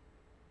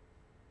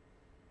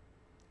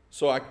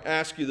 So I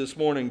ask you this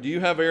morning, do you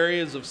have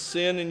areas of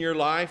sin in your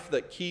life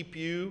that keep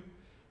you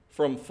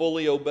from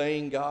fully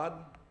obeying God?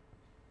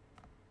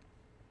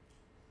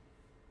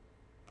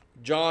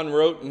 John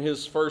wrote in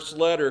his first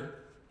letter,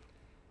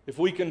 if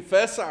we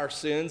confess our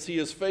sins, He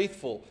is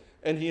faithful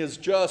and He is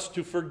just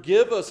to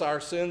forgive us our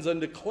sins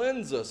and to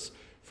cleanse us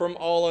from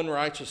all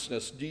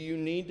unrighteousness. Do you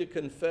need to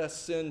confess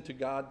sin to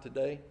God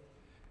today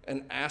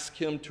and ask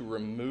Him to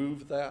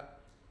remove that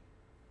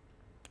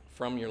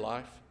from your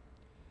life?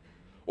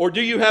 Or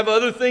do you have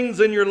other things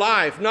in your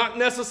life, not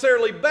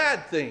necessarily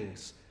bad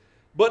things,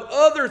 but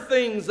other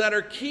things that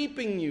are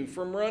keeping you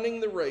from running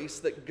the race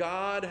that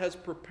God has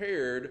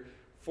prepared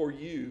for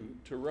you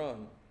to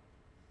run?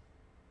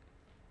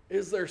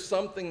 Is there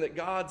something that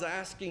God's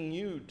asking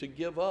you to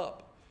give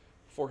up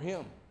for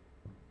Him?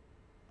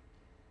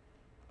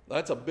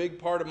 That's a big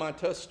part of my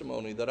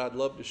testimony that I'd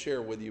love to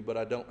share with you, but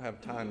I don't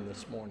have time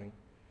this morning.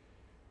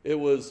 It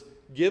was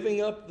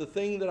giving up the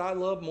thing that I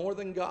love more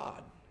than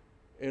God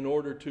in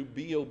order to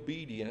be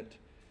obedient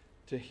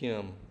to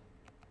Him.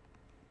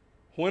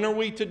 When are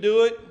we to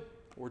do it?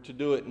 We're to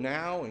do it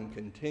now and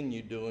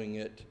continue doing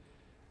it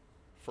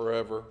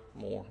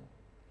forevermore.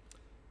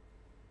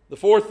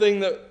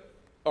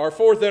 Our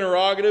fourth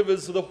interrogative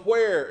is the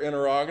where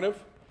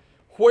interrogative.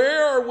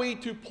 Where are we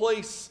to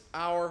place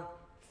our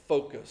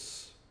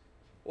focus?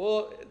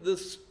 Well, the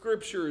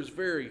scripture is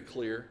very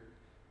clear.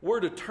 We're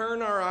to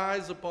turn our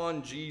eyes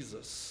upon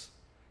Jesus,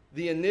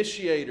 the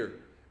initiator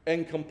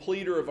and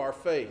completer of our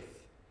faith,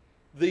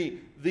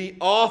 the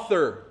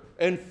author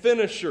and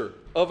finisher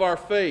of our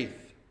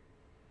faith,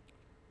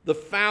 the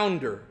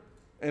founder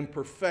and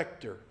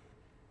perfecter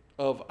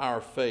of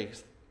our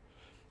faith.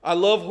 I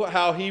love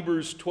how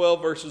Hebrews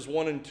 12 verses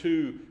 1 and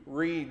 2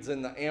 reads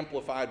in the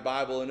Amplified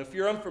Bible. And if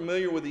you're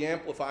unfamiliar with the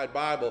Amplified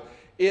Bible,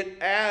 it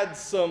adds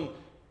some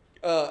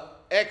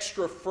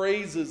extra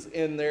phrases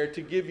in there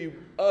to give you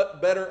a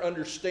better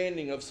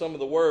understanding of some of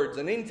the words.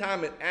 And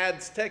anytime it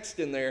adds text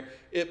in there,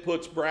 it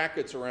puts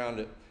brackets around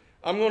it.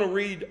 I'm going to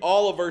read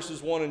all of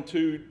verses 1 and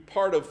 2.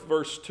 Part of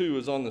verse 2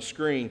 is on the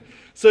screen. It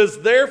says,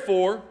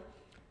 therefore,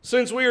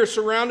 since we are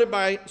surrounded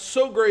by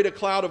so great a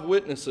cloud of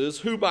witnesses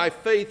who by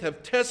faith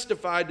have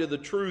testified to the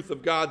truth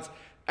of God's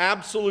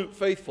absolute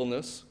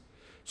faithfulness,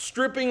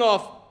 stripping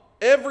off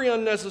every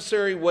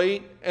unnecessary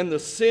weight and the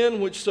sin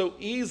which so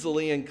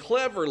easily and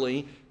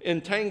cleverly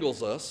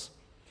entangles us,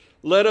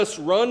 let us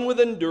run with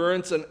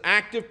endurance and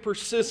active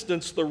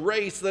persistence the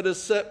race that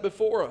is set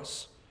before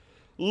us,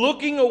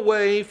 looking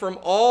away from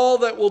all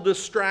that will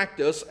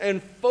distract us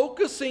and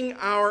focusing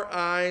our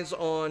eyes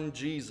on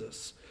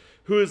Jesus,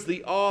 who is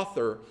the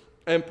author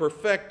and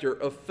perfecter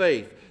of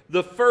faith,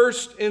 the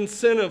first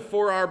incentive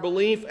for our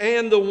belief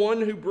and the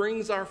one who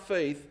brings our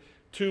faith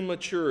to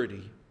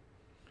maturity,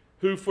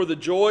 who for the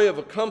joy of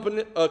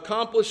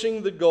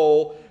accomplishing the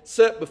goal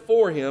set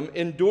before him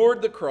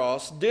endured the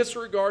cross,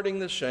 disregarding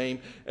the shame,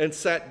 and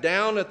sat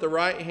down at the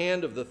right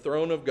hand of the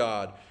throne of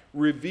God,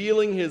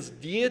 revealing His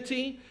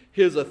deity,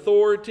 His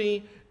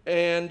authority,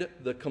 and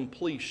the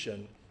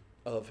completion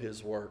of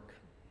His work.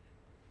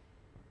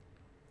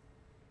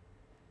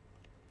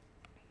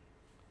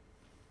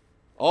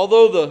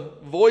 Although the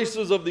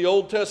voices of the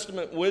Old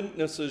Testament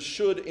witnesses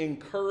should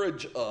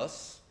encourage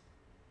us,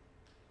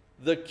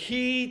 the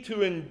key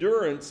to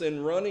endurance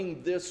in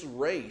running this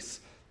race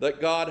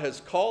that God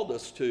has called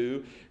us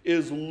to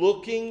is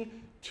looking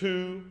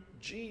to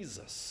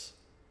Jesus,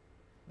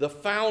 the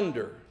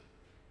founder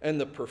and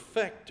the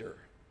perfecter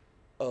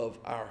of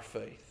our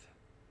faith.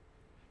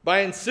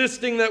 By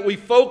insisting that we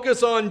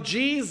focus on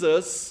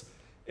Jesus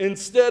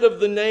instead of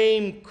the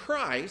name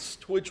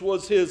Christ, which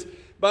was His,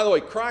 by the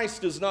way,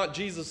 Christ is not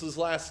Jesus'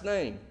 last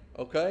name,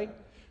 okay?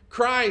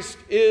 Christ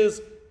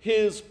is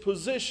His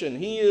position.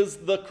 He is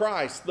the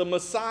Christ, the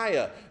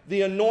Messiah,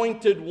 the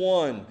anointed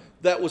one,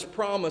 that was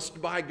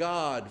promised by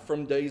God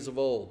from days of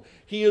old.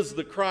 He is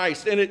the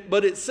Christ.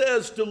 But it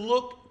says to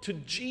look to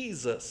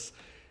Jesus.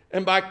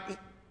 And by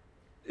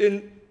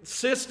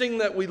insisting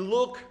that we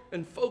look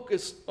and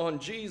focus on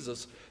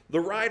Jesus, the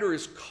writer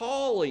is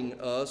calling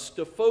us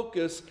to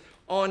focus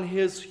on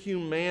his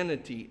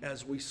humanity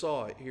as we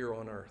saw it here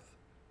on earth.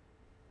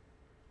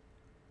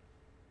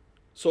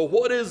 So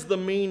what is the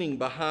meaning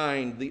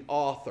behind the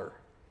author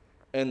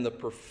and the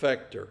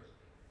perfecter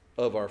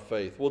of our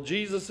faith? Well,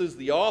 Jesus is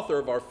the author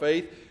of our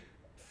faith.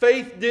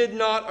 Faith did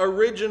not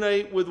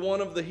originate with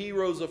one of the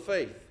heroes of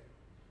faith.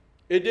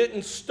 It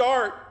didn't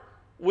start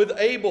with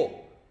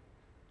Abel.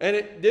 And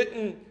it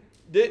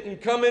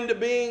didn't come into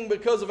being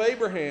because of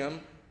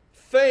Abraham.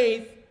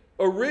 Faith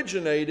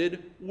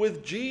originated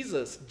with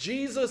Jesus.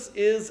 Jesus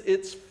is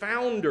its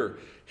founder.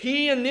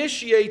 He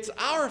initiates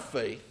our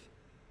faith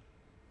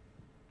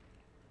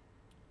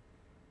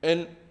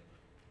and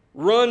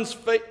runs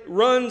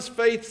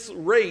faith's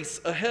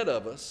race ahead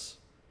of us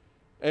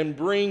and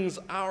brings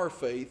our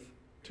faith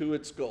to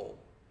its goal.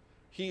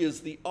 He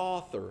is the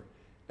author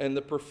and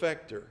the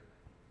perfecter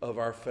of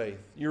our faith.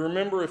 You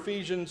remember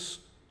Ephesians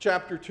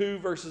chapter 2,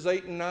 verses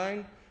 8 and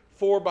 9?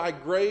 For by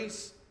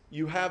grace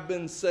you have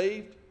been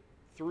saved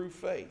through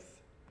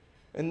faith.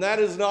 And that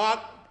is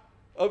not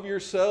of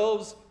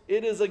yourselves,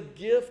 it is a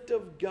gift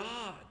of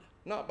God,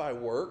 not by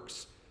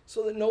works,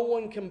 so that no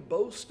one can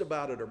boast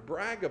about it or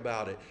brag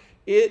about it.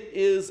 It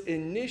is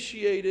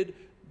initiated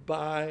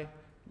by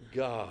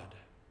God.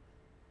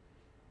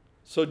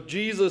 So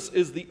Jesus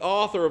is the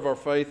author of our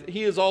faith.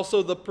 He is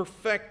also the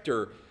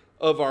perfecter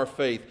of our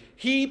faith.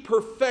 He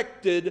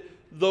perfected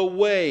the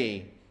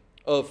way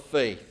of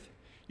faith.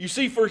 You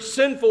see, for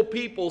sinful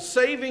people,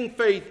 saving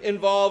faith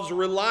involves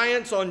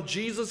reliance on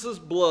Jesus'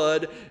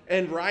 blood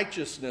and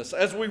righteousness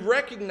as we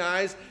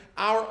recognize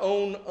our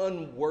own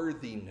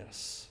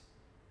unworthiness.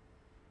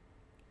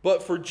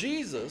 But for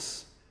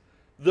Jesus,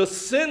 the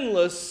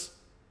sinless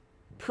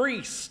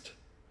priest,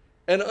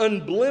 an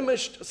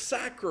unblemished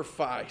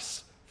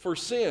sacrifice for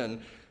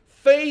sin,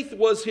 faith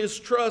was his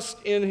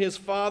trust in his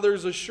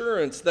Father's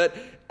assurance that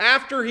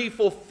after he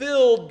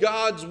fulfilled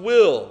God's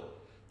will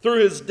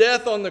through his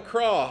death on the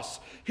cross,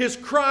 his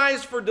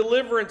cries for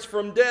deliverance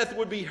from death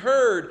would be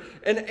heard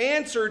and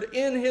answered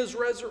in his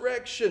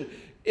resurrection.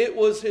 It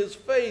was his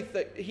faith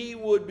that he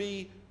would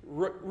be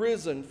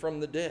risen from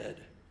the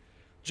dead.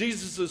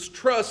 Jesus'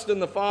 trust in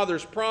the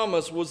Father's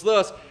promise was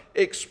thus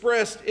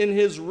expressed in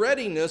his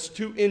readiness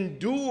to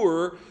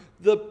endure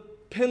the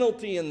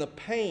penalty and the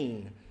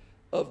pain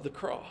of the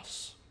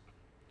cross.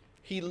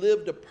 He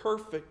lived a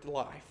perfect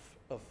life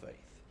of faith,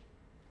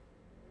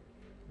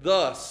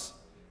 thus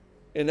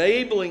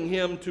enabling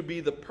him to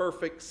be the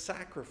perfect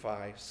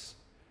sacrifice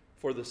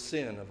for the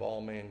sin of all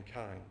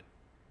mankind.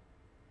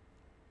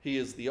 He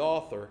is the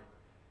author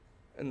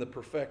and the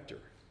perfecter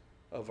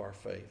of our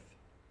faith.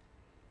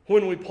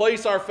 When we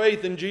place our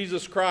faith in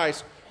Jesus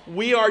Christ,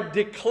 we are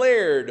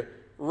declared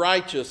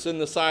righteous in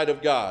the sight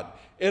of God.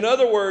 In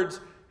other words,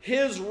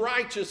 his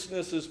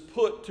righteousness is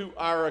put to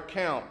our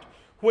account.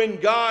 When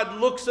God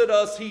looks at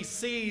us, he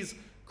sees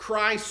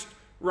Christ's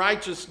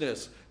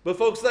righteousness. But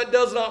folks, that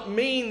does not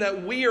mean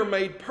that we are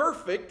made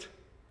perfect.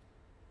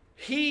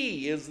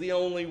 He is the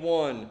only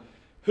one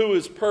who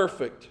is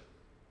perfect.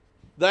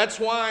 That's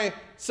why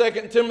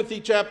 2 Timothy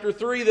chapter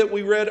 3 that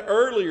we read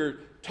earlier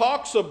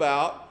talks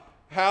about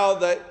how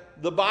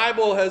that the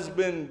Bible has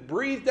been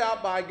breathed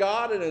out by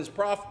God and is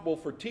profitable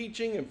for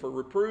teaching and for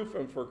reproof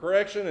and for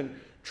correction and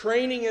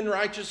training in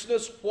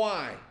righteousness.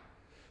 Why?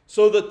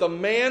 So that the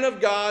man of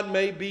God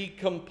may be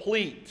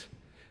complete.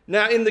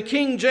 Now in the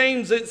King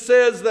James it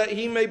says that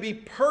he may be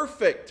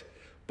perfect,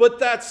 but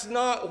that's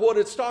not what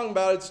it's talking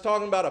about. It's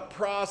talking about a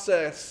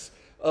process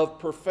of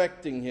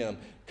perfecting him,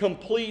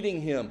 completing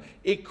him,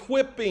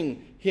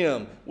 equipping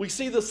him. We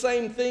see the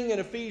same thing in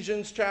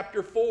Ephesians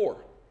chapter 4.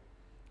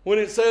 When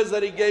it says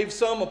that he gave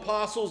some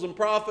apostles and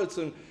prophets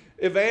and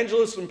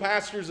evangelists and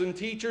pastors and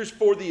teachers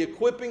for the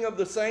equipping of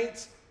the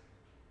saints,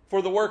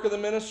 for the work of the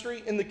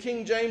ministry. In the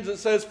King James it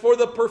says for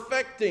the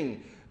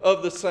perfecting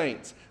of the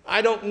saints.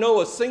 I don't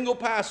know a single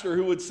pastor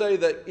who would say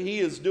that he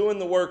is doing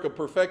the work of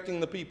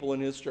perfecting the people in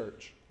his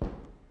church.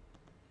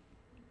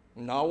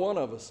 Not one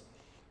of us.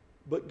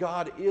 But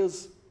God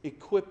is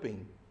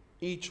equipping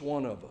each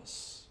one of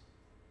us.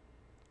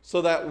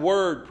 So that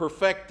word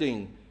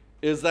perfecting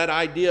is that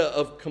idea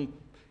of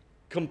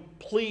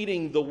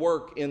completing the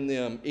work in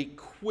them,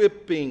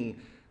 equipping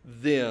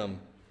them.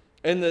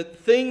 And the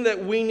thing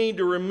that we need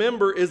to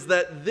remember is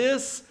that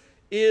this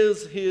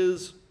is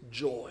his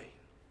joy.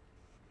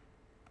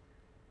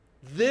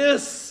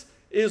 This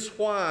is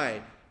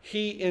why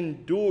he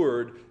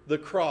endured the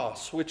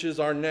cross, which is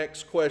our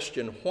next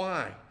question.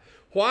 Why?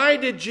 Why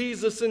did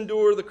Jesus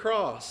endure the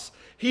cross?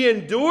 He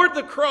endured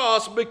the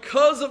cross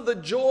because of the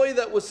joy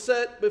that was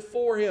set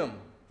before him.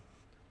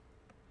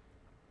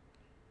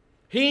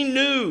 He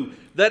knew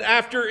that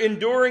after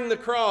enduring the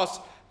cross,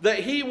 that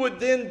he would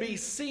then be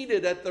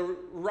seated at the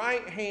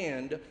right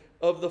hand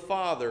of the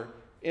Father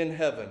in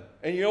heaven.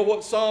 And you know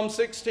what Psalm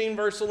 16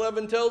 verse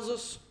 11 tells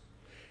us?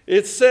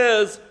 It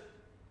says,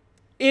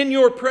 in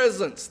your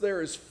presence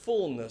there is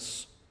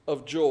fullness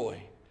of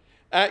joy.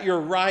 At your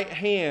right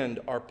hand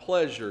are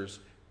pleasures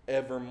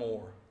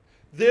evermore.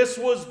 This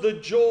was the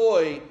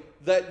joy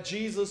that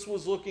Jesus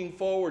was looking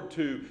forward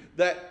to,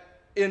 that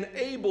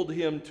enabled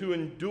him to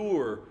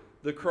endure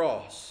the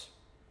cross.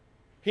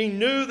 He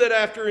knew that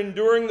after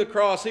enduring the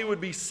cross, he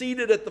would be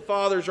seated at the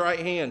Father's right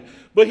hand.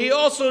 But he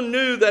also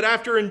knew that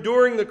after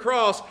enduring the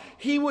cross,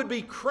 he would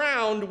be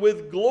crowned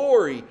with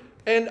glory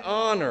and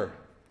honor.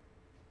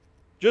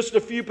 Just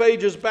a few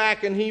pages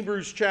back in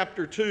Hebrews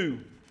chapter 2,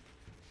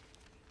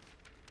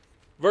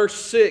 verse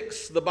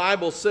 6, the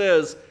Bible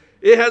says,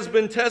 it has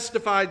been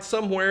testified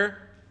somewhere,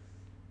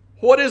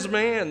 what is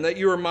man that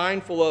you are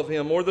mindful of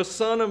him, or the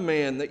son of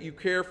man that you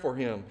care for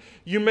him?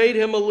 You made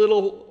him a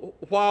little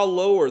while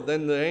lower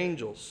than the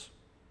angels.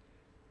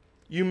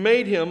 You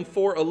made him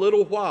for a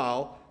little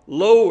while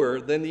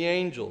lower than the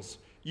angels.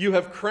 You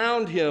have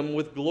crowned him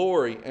with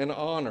glory and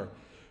honor,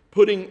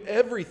 putting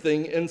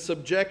everything in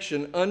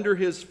subjection under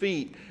his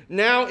feet.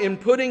 Now, in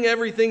putting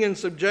everything in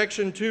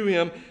subjection to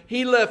him,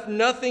 he left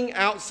nothing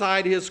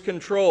outside his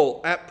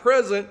control. At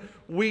present,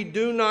 we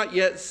do not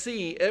yet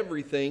see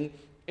everything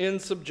in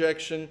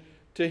subjection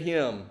to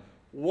him.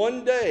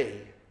 One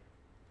day,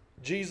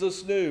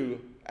 Jesus knew,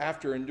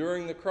 after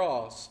enduring the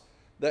cross,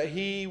 that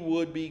he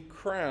would be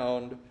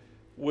crowned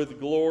with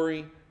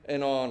glory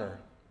and honor.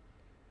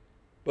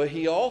 But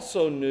he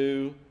also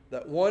knew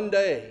that one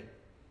day,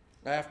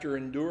 after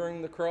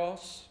enduring the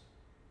cross,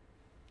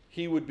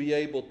 he would be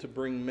able to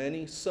bring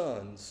many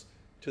sons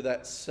to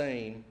that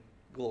same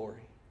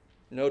glory.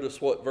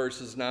 Notice what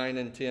verses 9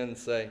 and 10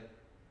 say.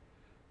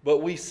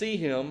 But we see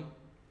him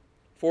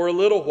for a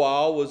little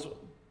while was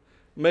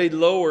made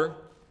lower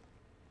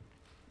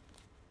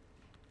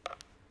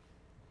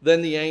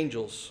than the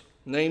angels,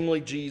 namely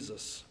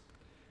Jesus,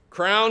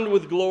 crowned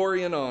with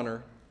glory and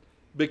honor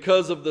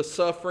because of the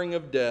suffering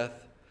of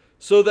death,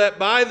 so that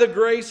by the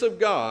grace of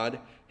God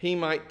he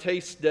might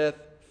taste death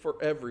for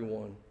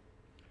everyone.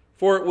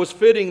 For it was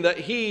fitting that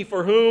he,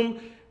 for whom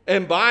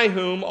and by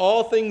whom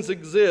all things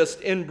exist,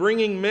 in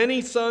bringing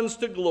many sons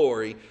to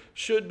glory,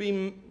 should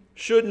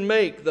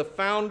make the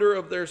founder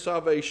of their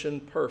salvation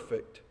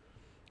perfect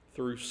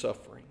through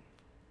suffering.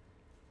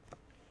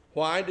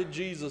 Why did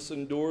Jesus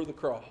endure the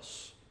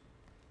cross?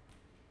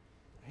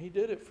 He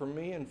did it for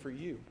me and for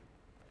you.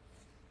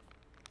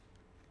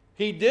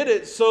 He did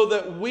it so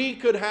that we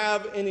could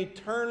have an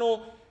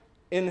eternal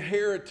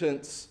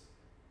inheritance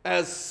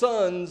as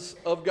sons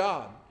of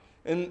God.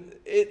 And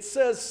it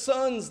says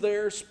sons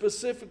there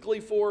specifically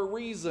for a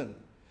reason.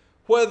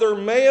 Whether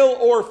male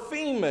or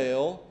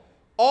female,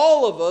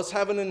 all of us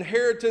have an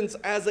inheritance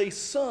as a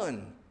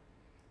son,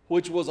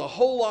 which was a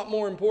whole lot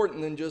more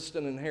important than just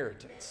an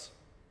inheritance.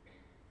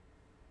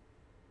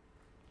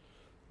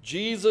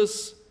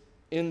 Jesus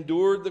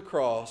endured the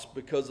cross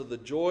because of the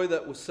joy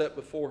that was set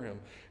before him.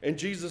 And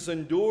Jesus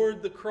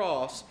endured the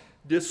cross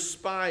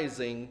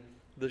despising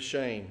the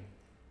shame.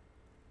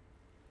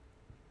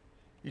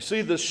 You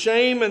see, the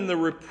shame and the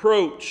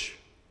reproach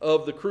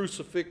of the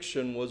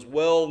crucifixion was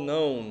well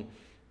known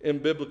in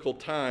biblical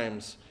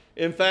times.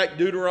 In fact,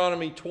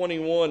 Deuteronomy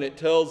 21, it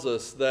tells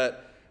us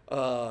that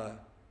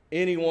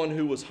anyone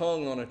who was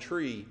hung on a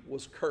tree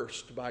was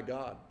cursed by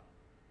God.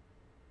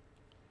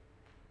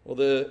 Well,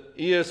 the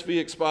ESV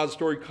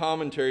expository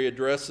commentary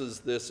addresses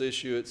this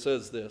issue. It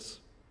says this: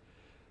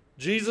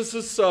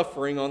 Jesus'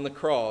 suffering on the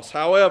cross,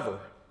 however,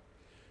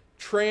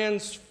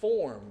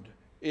 transformed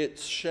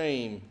its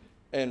shame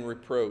and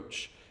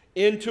reproach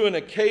into an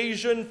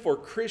occasion for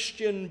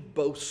Christian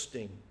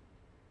boasting.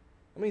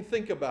 I mean,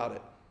 think about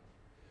it.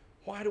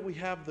 Why do we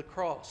have the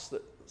cross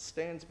that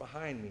stands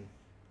behind me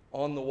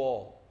on the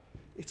wall?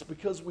 It's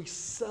because we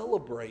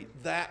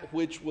celebrate that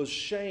which was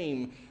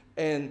shame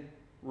and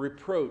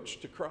reproach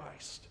to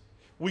Christ.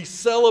 We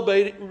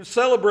celebrate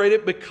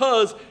it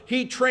because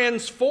he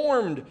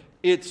transformed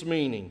its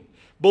meaning.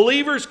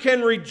 Believers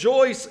can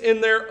rejoice in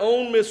their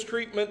own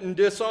mistreatment and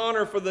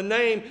dishonor for the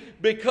name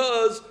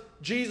because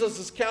Jesus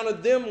has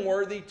counted them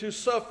worthy to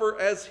suffer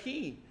as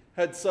he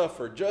had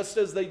suffered, just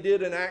as they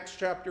did in Acts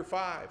chapter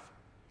 5.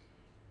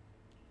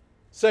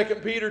 2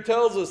 Peter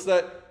tells us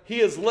that he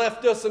has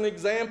left us an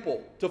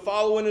example to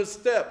follow in his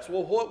steps.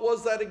 Well, what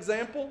was that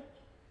example?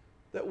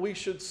 That we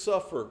should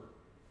suffer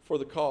for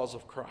the cause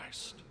of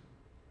Christ.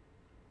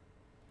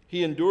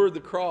 He endured the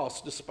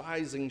cross,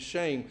 despising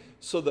shame,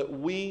 so that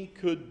we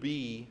could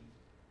be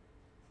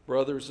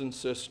brothers and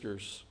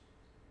sisters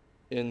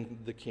in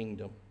the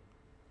kingdom.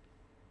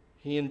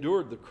 He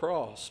endured the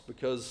cross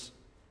because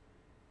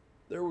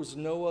there was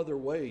no other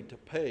way to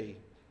pay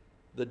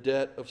the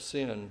debt of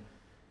sin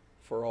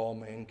for all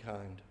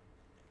mankind.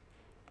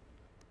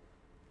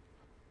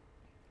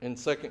 In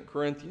 2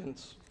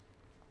 Corinthians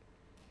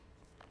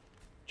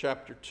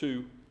chapter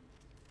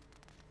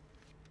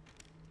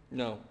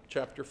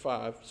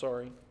 5,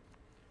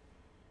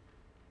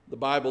 the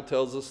Bible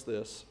tells us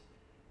this: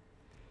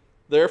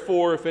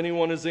 therefore, if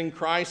anyone is in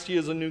Christ, he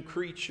is a new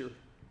creature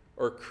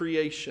or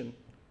creation.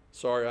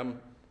 I'm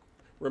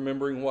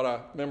remembering what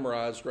I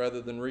memorized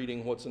rather than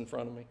reading what's in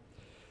front of me.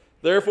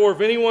 Therefore,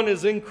 if anyone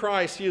is in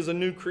Christ, he is a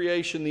new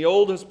creation. The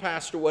old has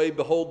passed away.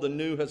 Behold, the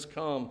new has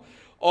come.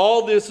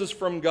 All this is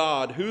from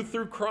God, who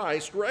through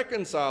Christ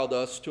reconciled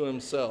us to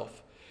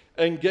himself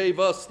and gave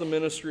us the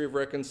ministry of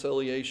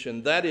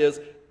reconciliation. That is,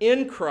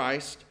 in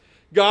Christ,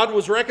 God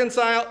was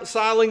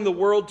reconciling the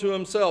world to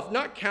himself,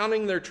 not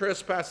counting their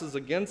trespasses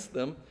against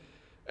them,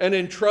 and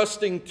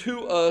entrusting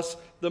to us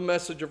the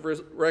message of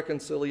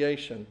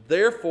reconciliation.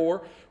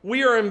 Therefore,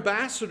 we are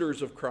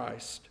ambassadors of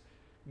Christ,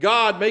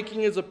 God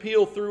making his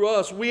appeal through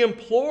us. We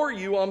implore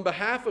you on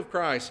behalf of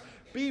Christ,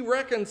 be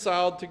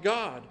reconciled to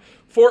God.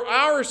 For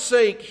our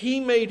sake, he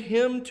made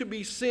him to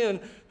be sin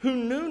who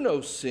knew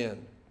no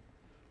sin,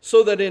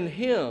 so that in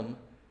him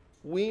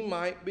we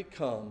might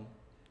become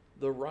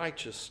the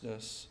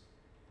righteousness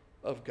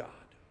of God.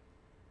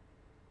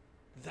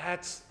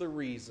 That's the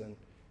reason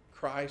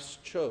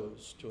Christ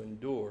chose to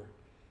endure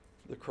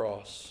the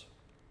cross.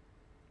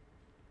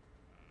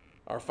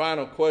 Our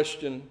final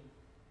question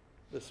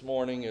this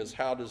morning is,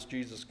 how does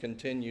Jesus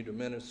continue to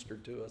minister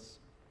to us?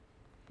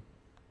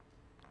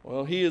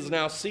 Well, he is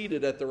now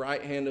seated at the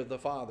right hand of the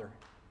Father.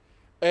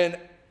 And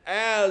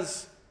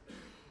as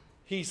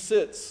he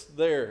sits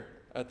there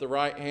at the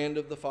right hand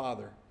of the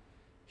Father,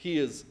 he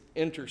is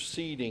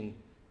interceding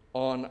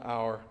on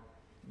our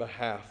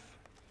behalf.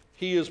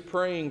 He is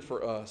praying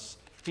for us.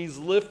 He's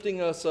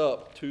lifting us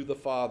up to the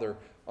Father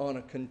on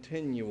a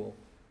continual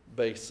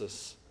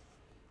basis.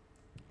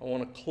 I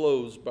want to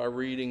close by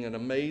reading an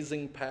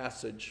amazing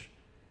passage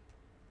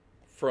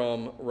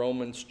from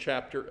Romans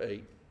chapter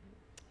 8.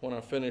 When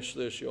I finish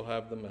this, you'll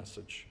have the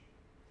message.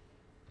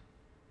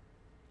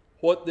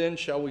 What then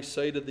shall we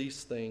say to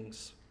these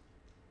things?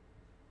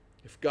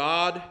 If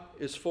God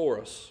is for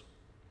us,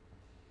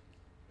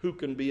 who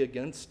can be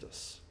against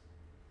us?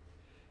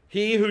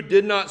 He who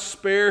did not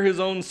spare his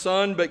own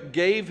Son, but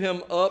gave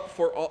him up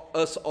for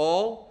us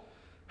all,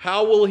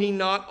 how will he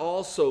not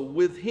also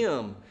with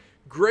him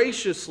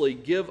graciously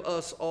give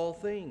us all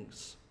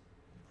things?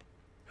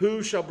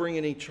 Who shall bring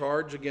any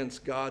charge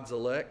against God's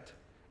elect?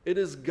 It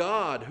is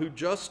God who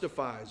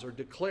justifies or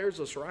declares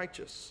us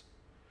righteous.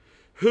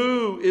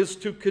 Who is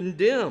to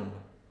condemn?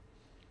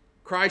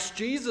 Christ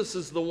Jesus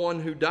is the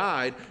one who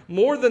died.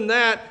 More than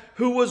that,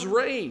 who was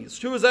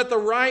raised, who is at the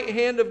right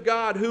hand of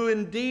God, who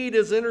indeed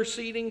is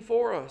interceding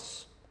for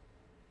us.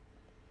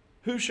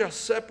 Who shall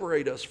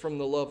separate us from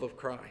the love of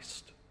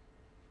Christ?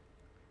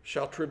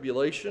 Shall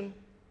tribulation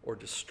or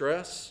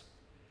distress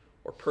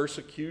or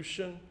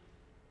persecution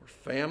or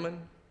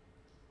famine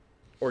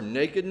or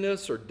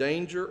nakedness or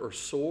danger or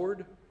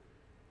sword?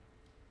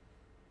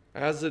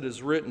 As it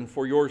is written,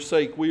 for your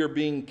sake we are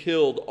being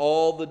killed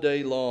all the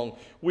day long.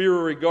 We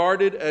are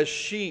regarded as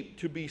sheep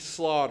to be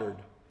slaughtered.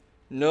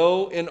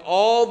 No, in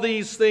all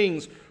these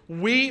things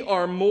we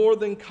are more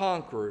than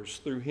conquerors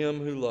through him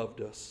who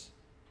loved us.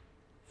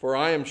 For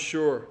I am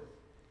sure,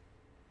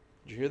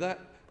 did you hear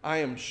that? I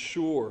am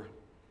sure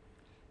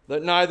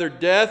that neither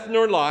death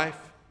nor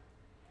life,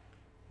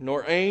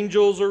 nor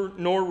angels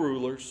nor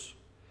rulers,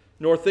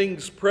 nor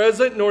things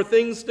present, nor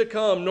things to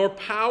come, nor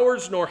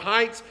powers, nor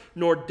heights,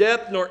 nor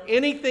depth, nor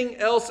anything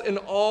else in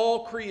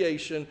all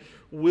creation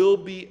will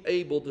be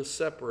able to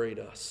separate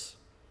us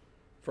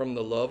from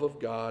the love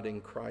of God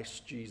in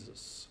Christ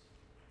Jesus,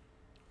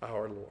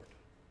 our Lord.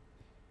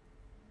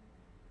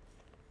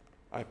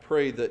 I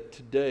pray that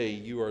today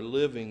you are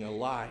living a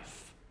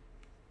life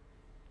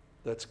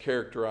that's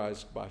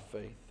characterized by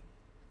faith.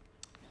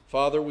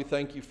 Father, we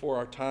thank you for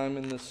our time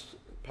in this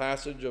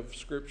passage of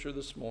Scripture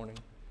this morning.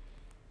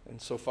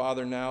 And so,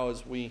 Father, now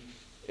as we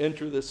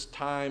enter this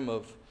time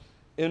of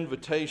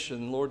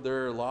invitation, Lord,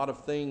 there are a lot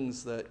of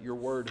things that your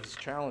word has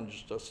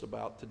challenged us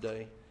about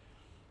today.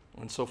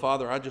 And so,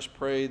 Father, I just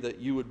pray that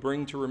you would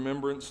bring to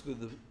remembrance through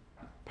the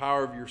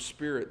power of your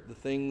Spirit the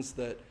things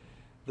that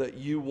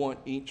you want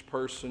each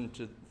person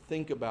to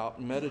think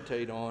about,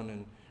 meditate on,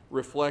 and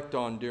reflect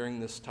on during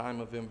this time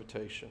of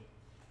invitation.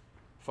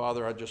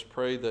 Father, I just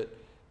pray that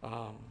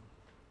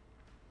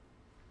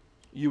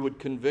you would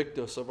convict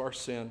us of our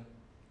sin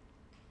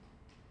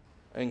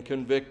and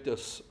convict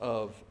us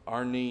of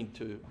our need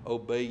to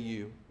obey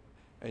you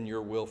and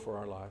your will for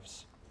our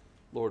lives.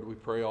 Lord, we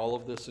pray all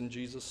of this in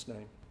Jesus'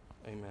 name.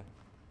 Amen.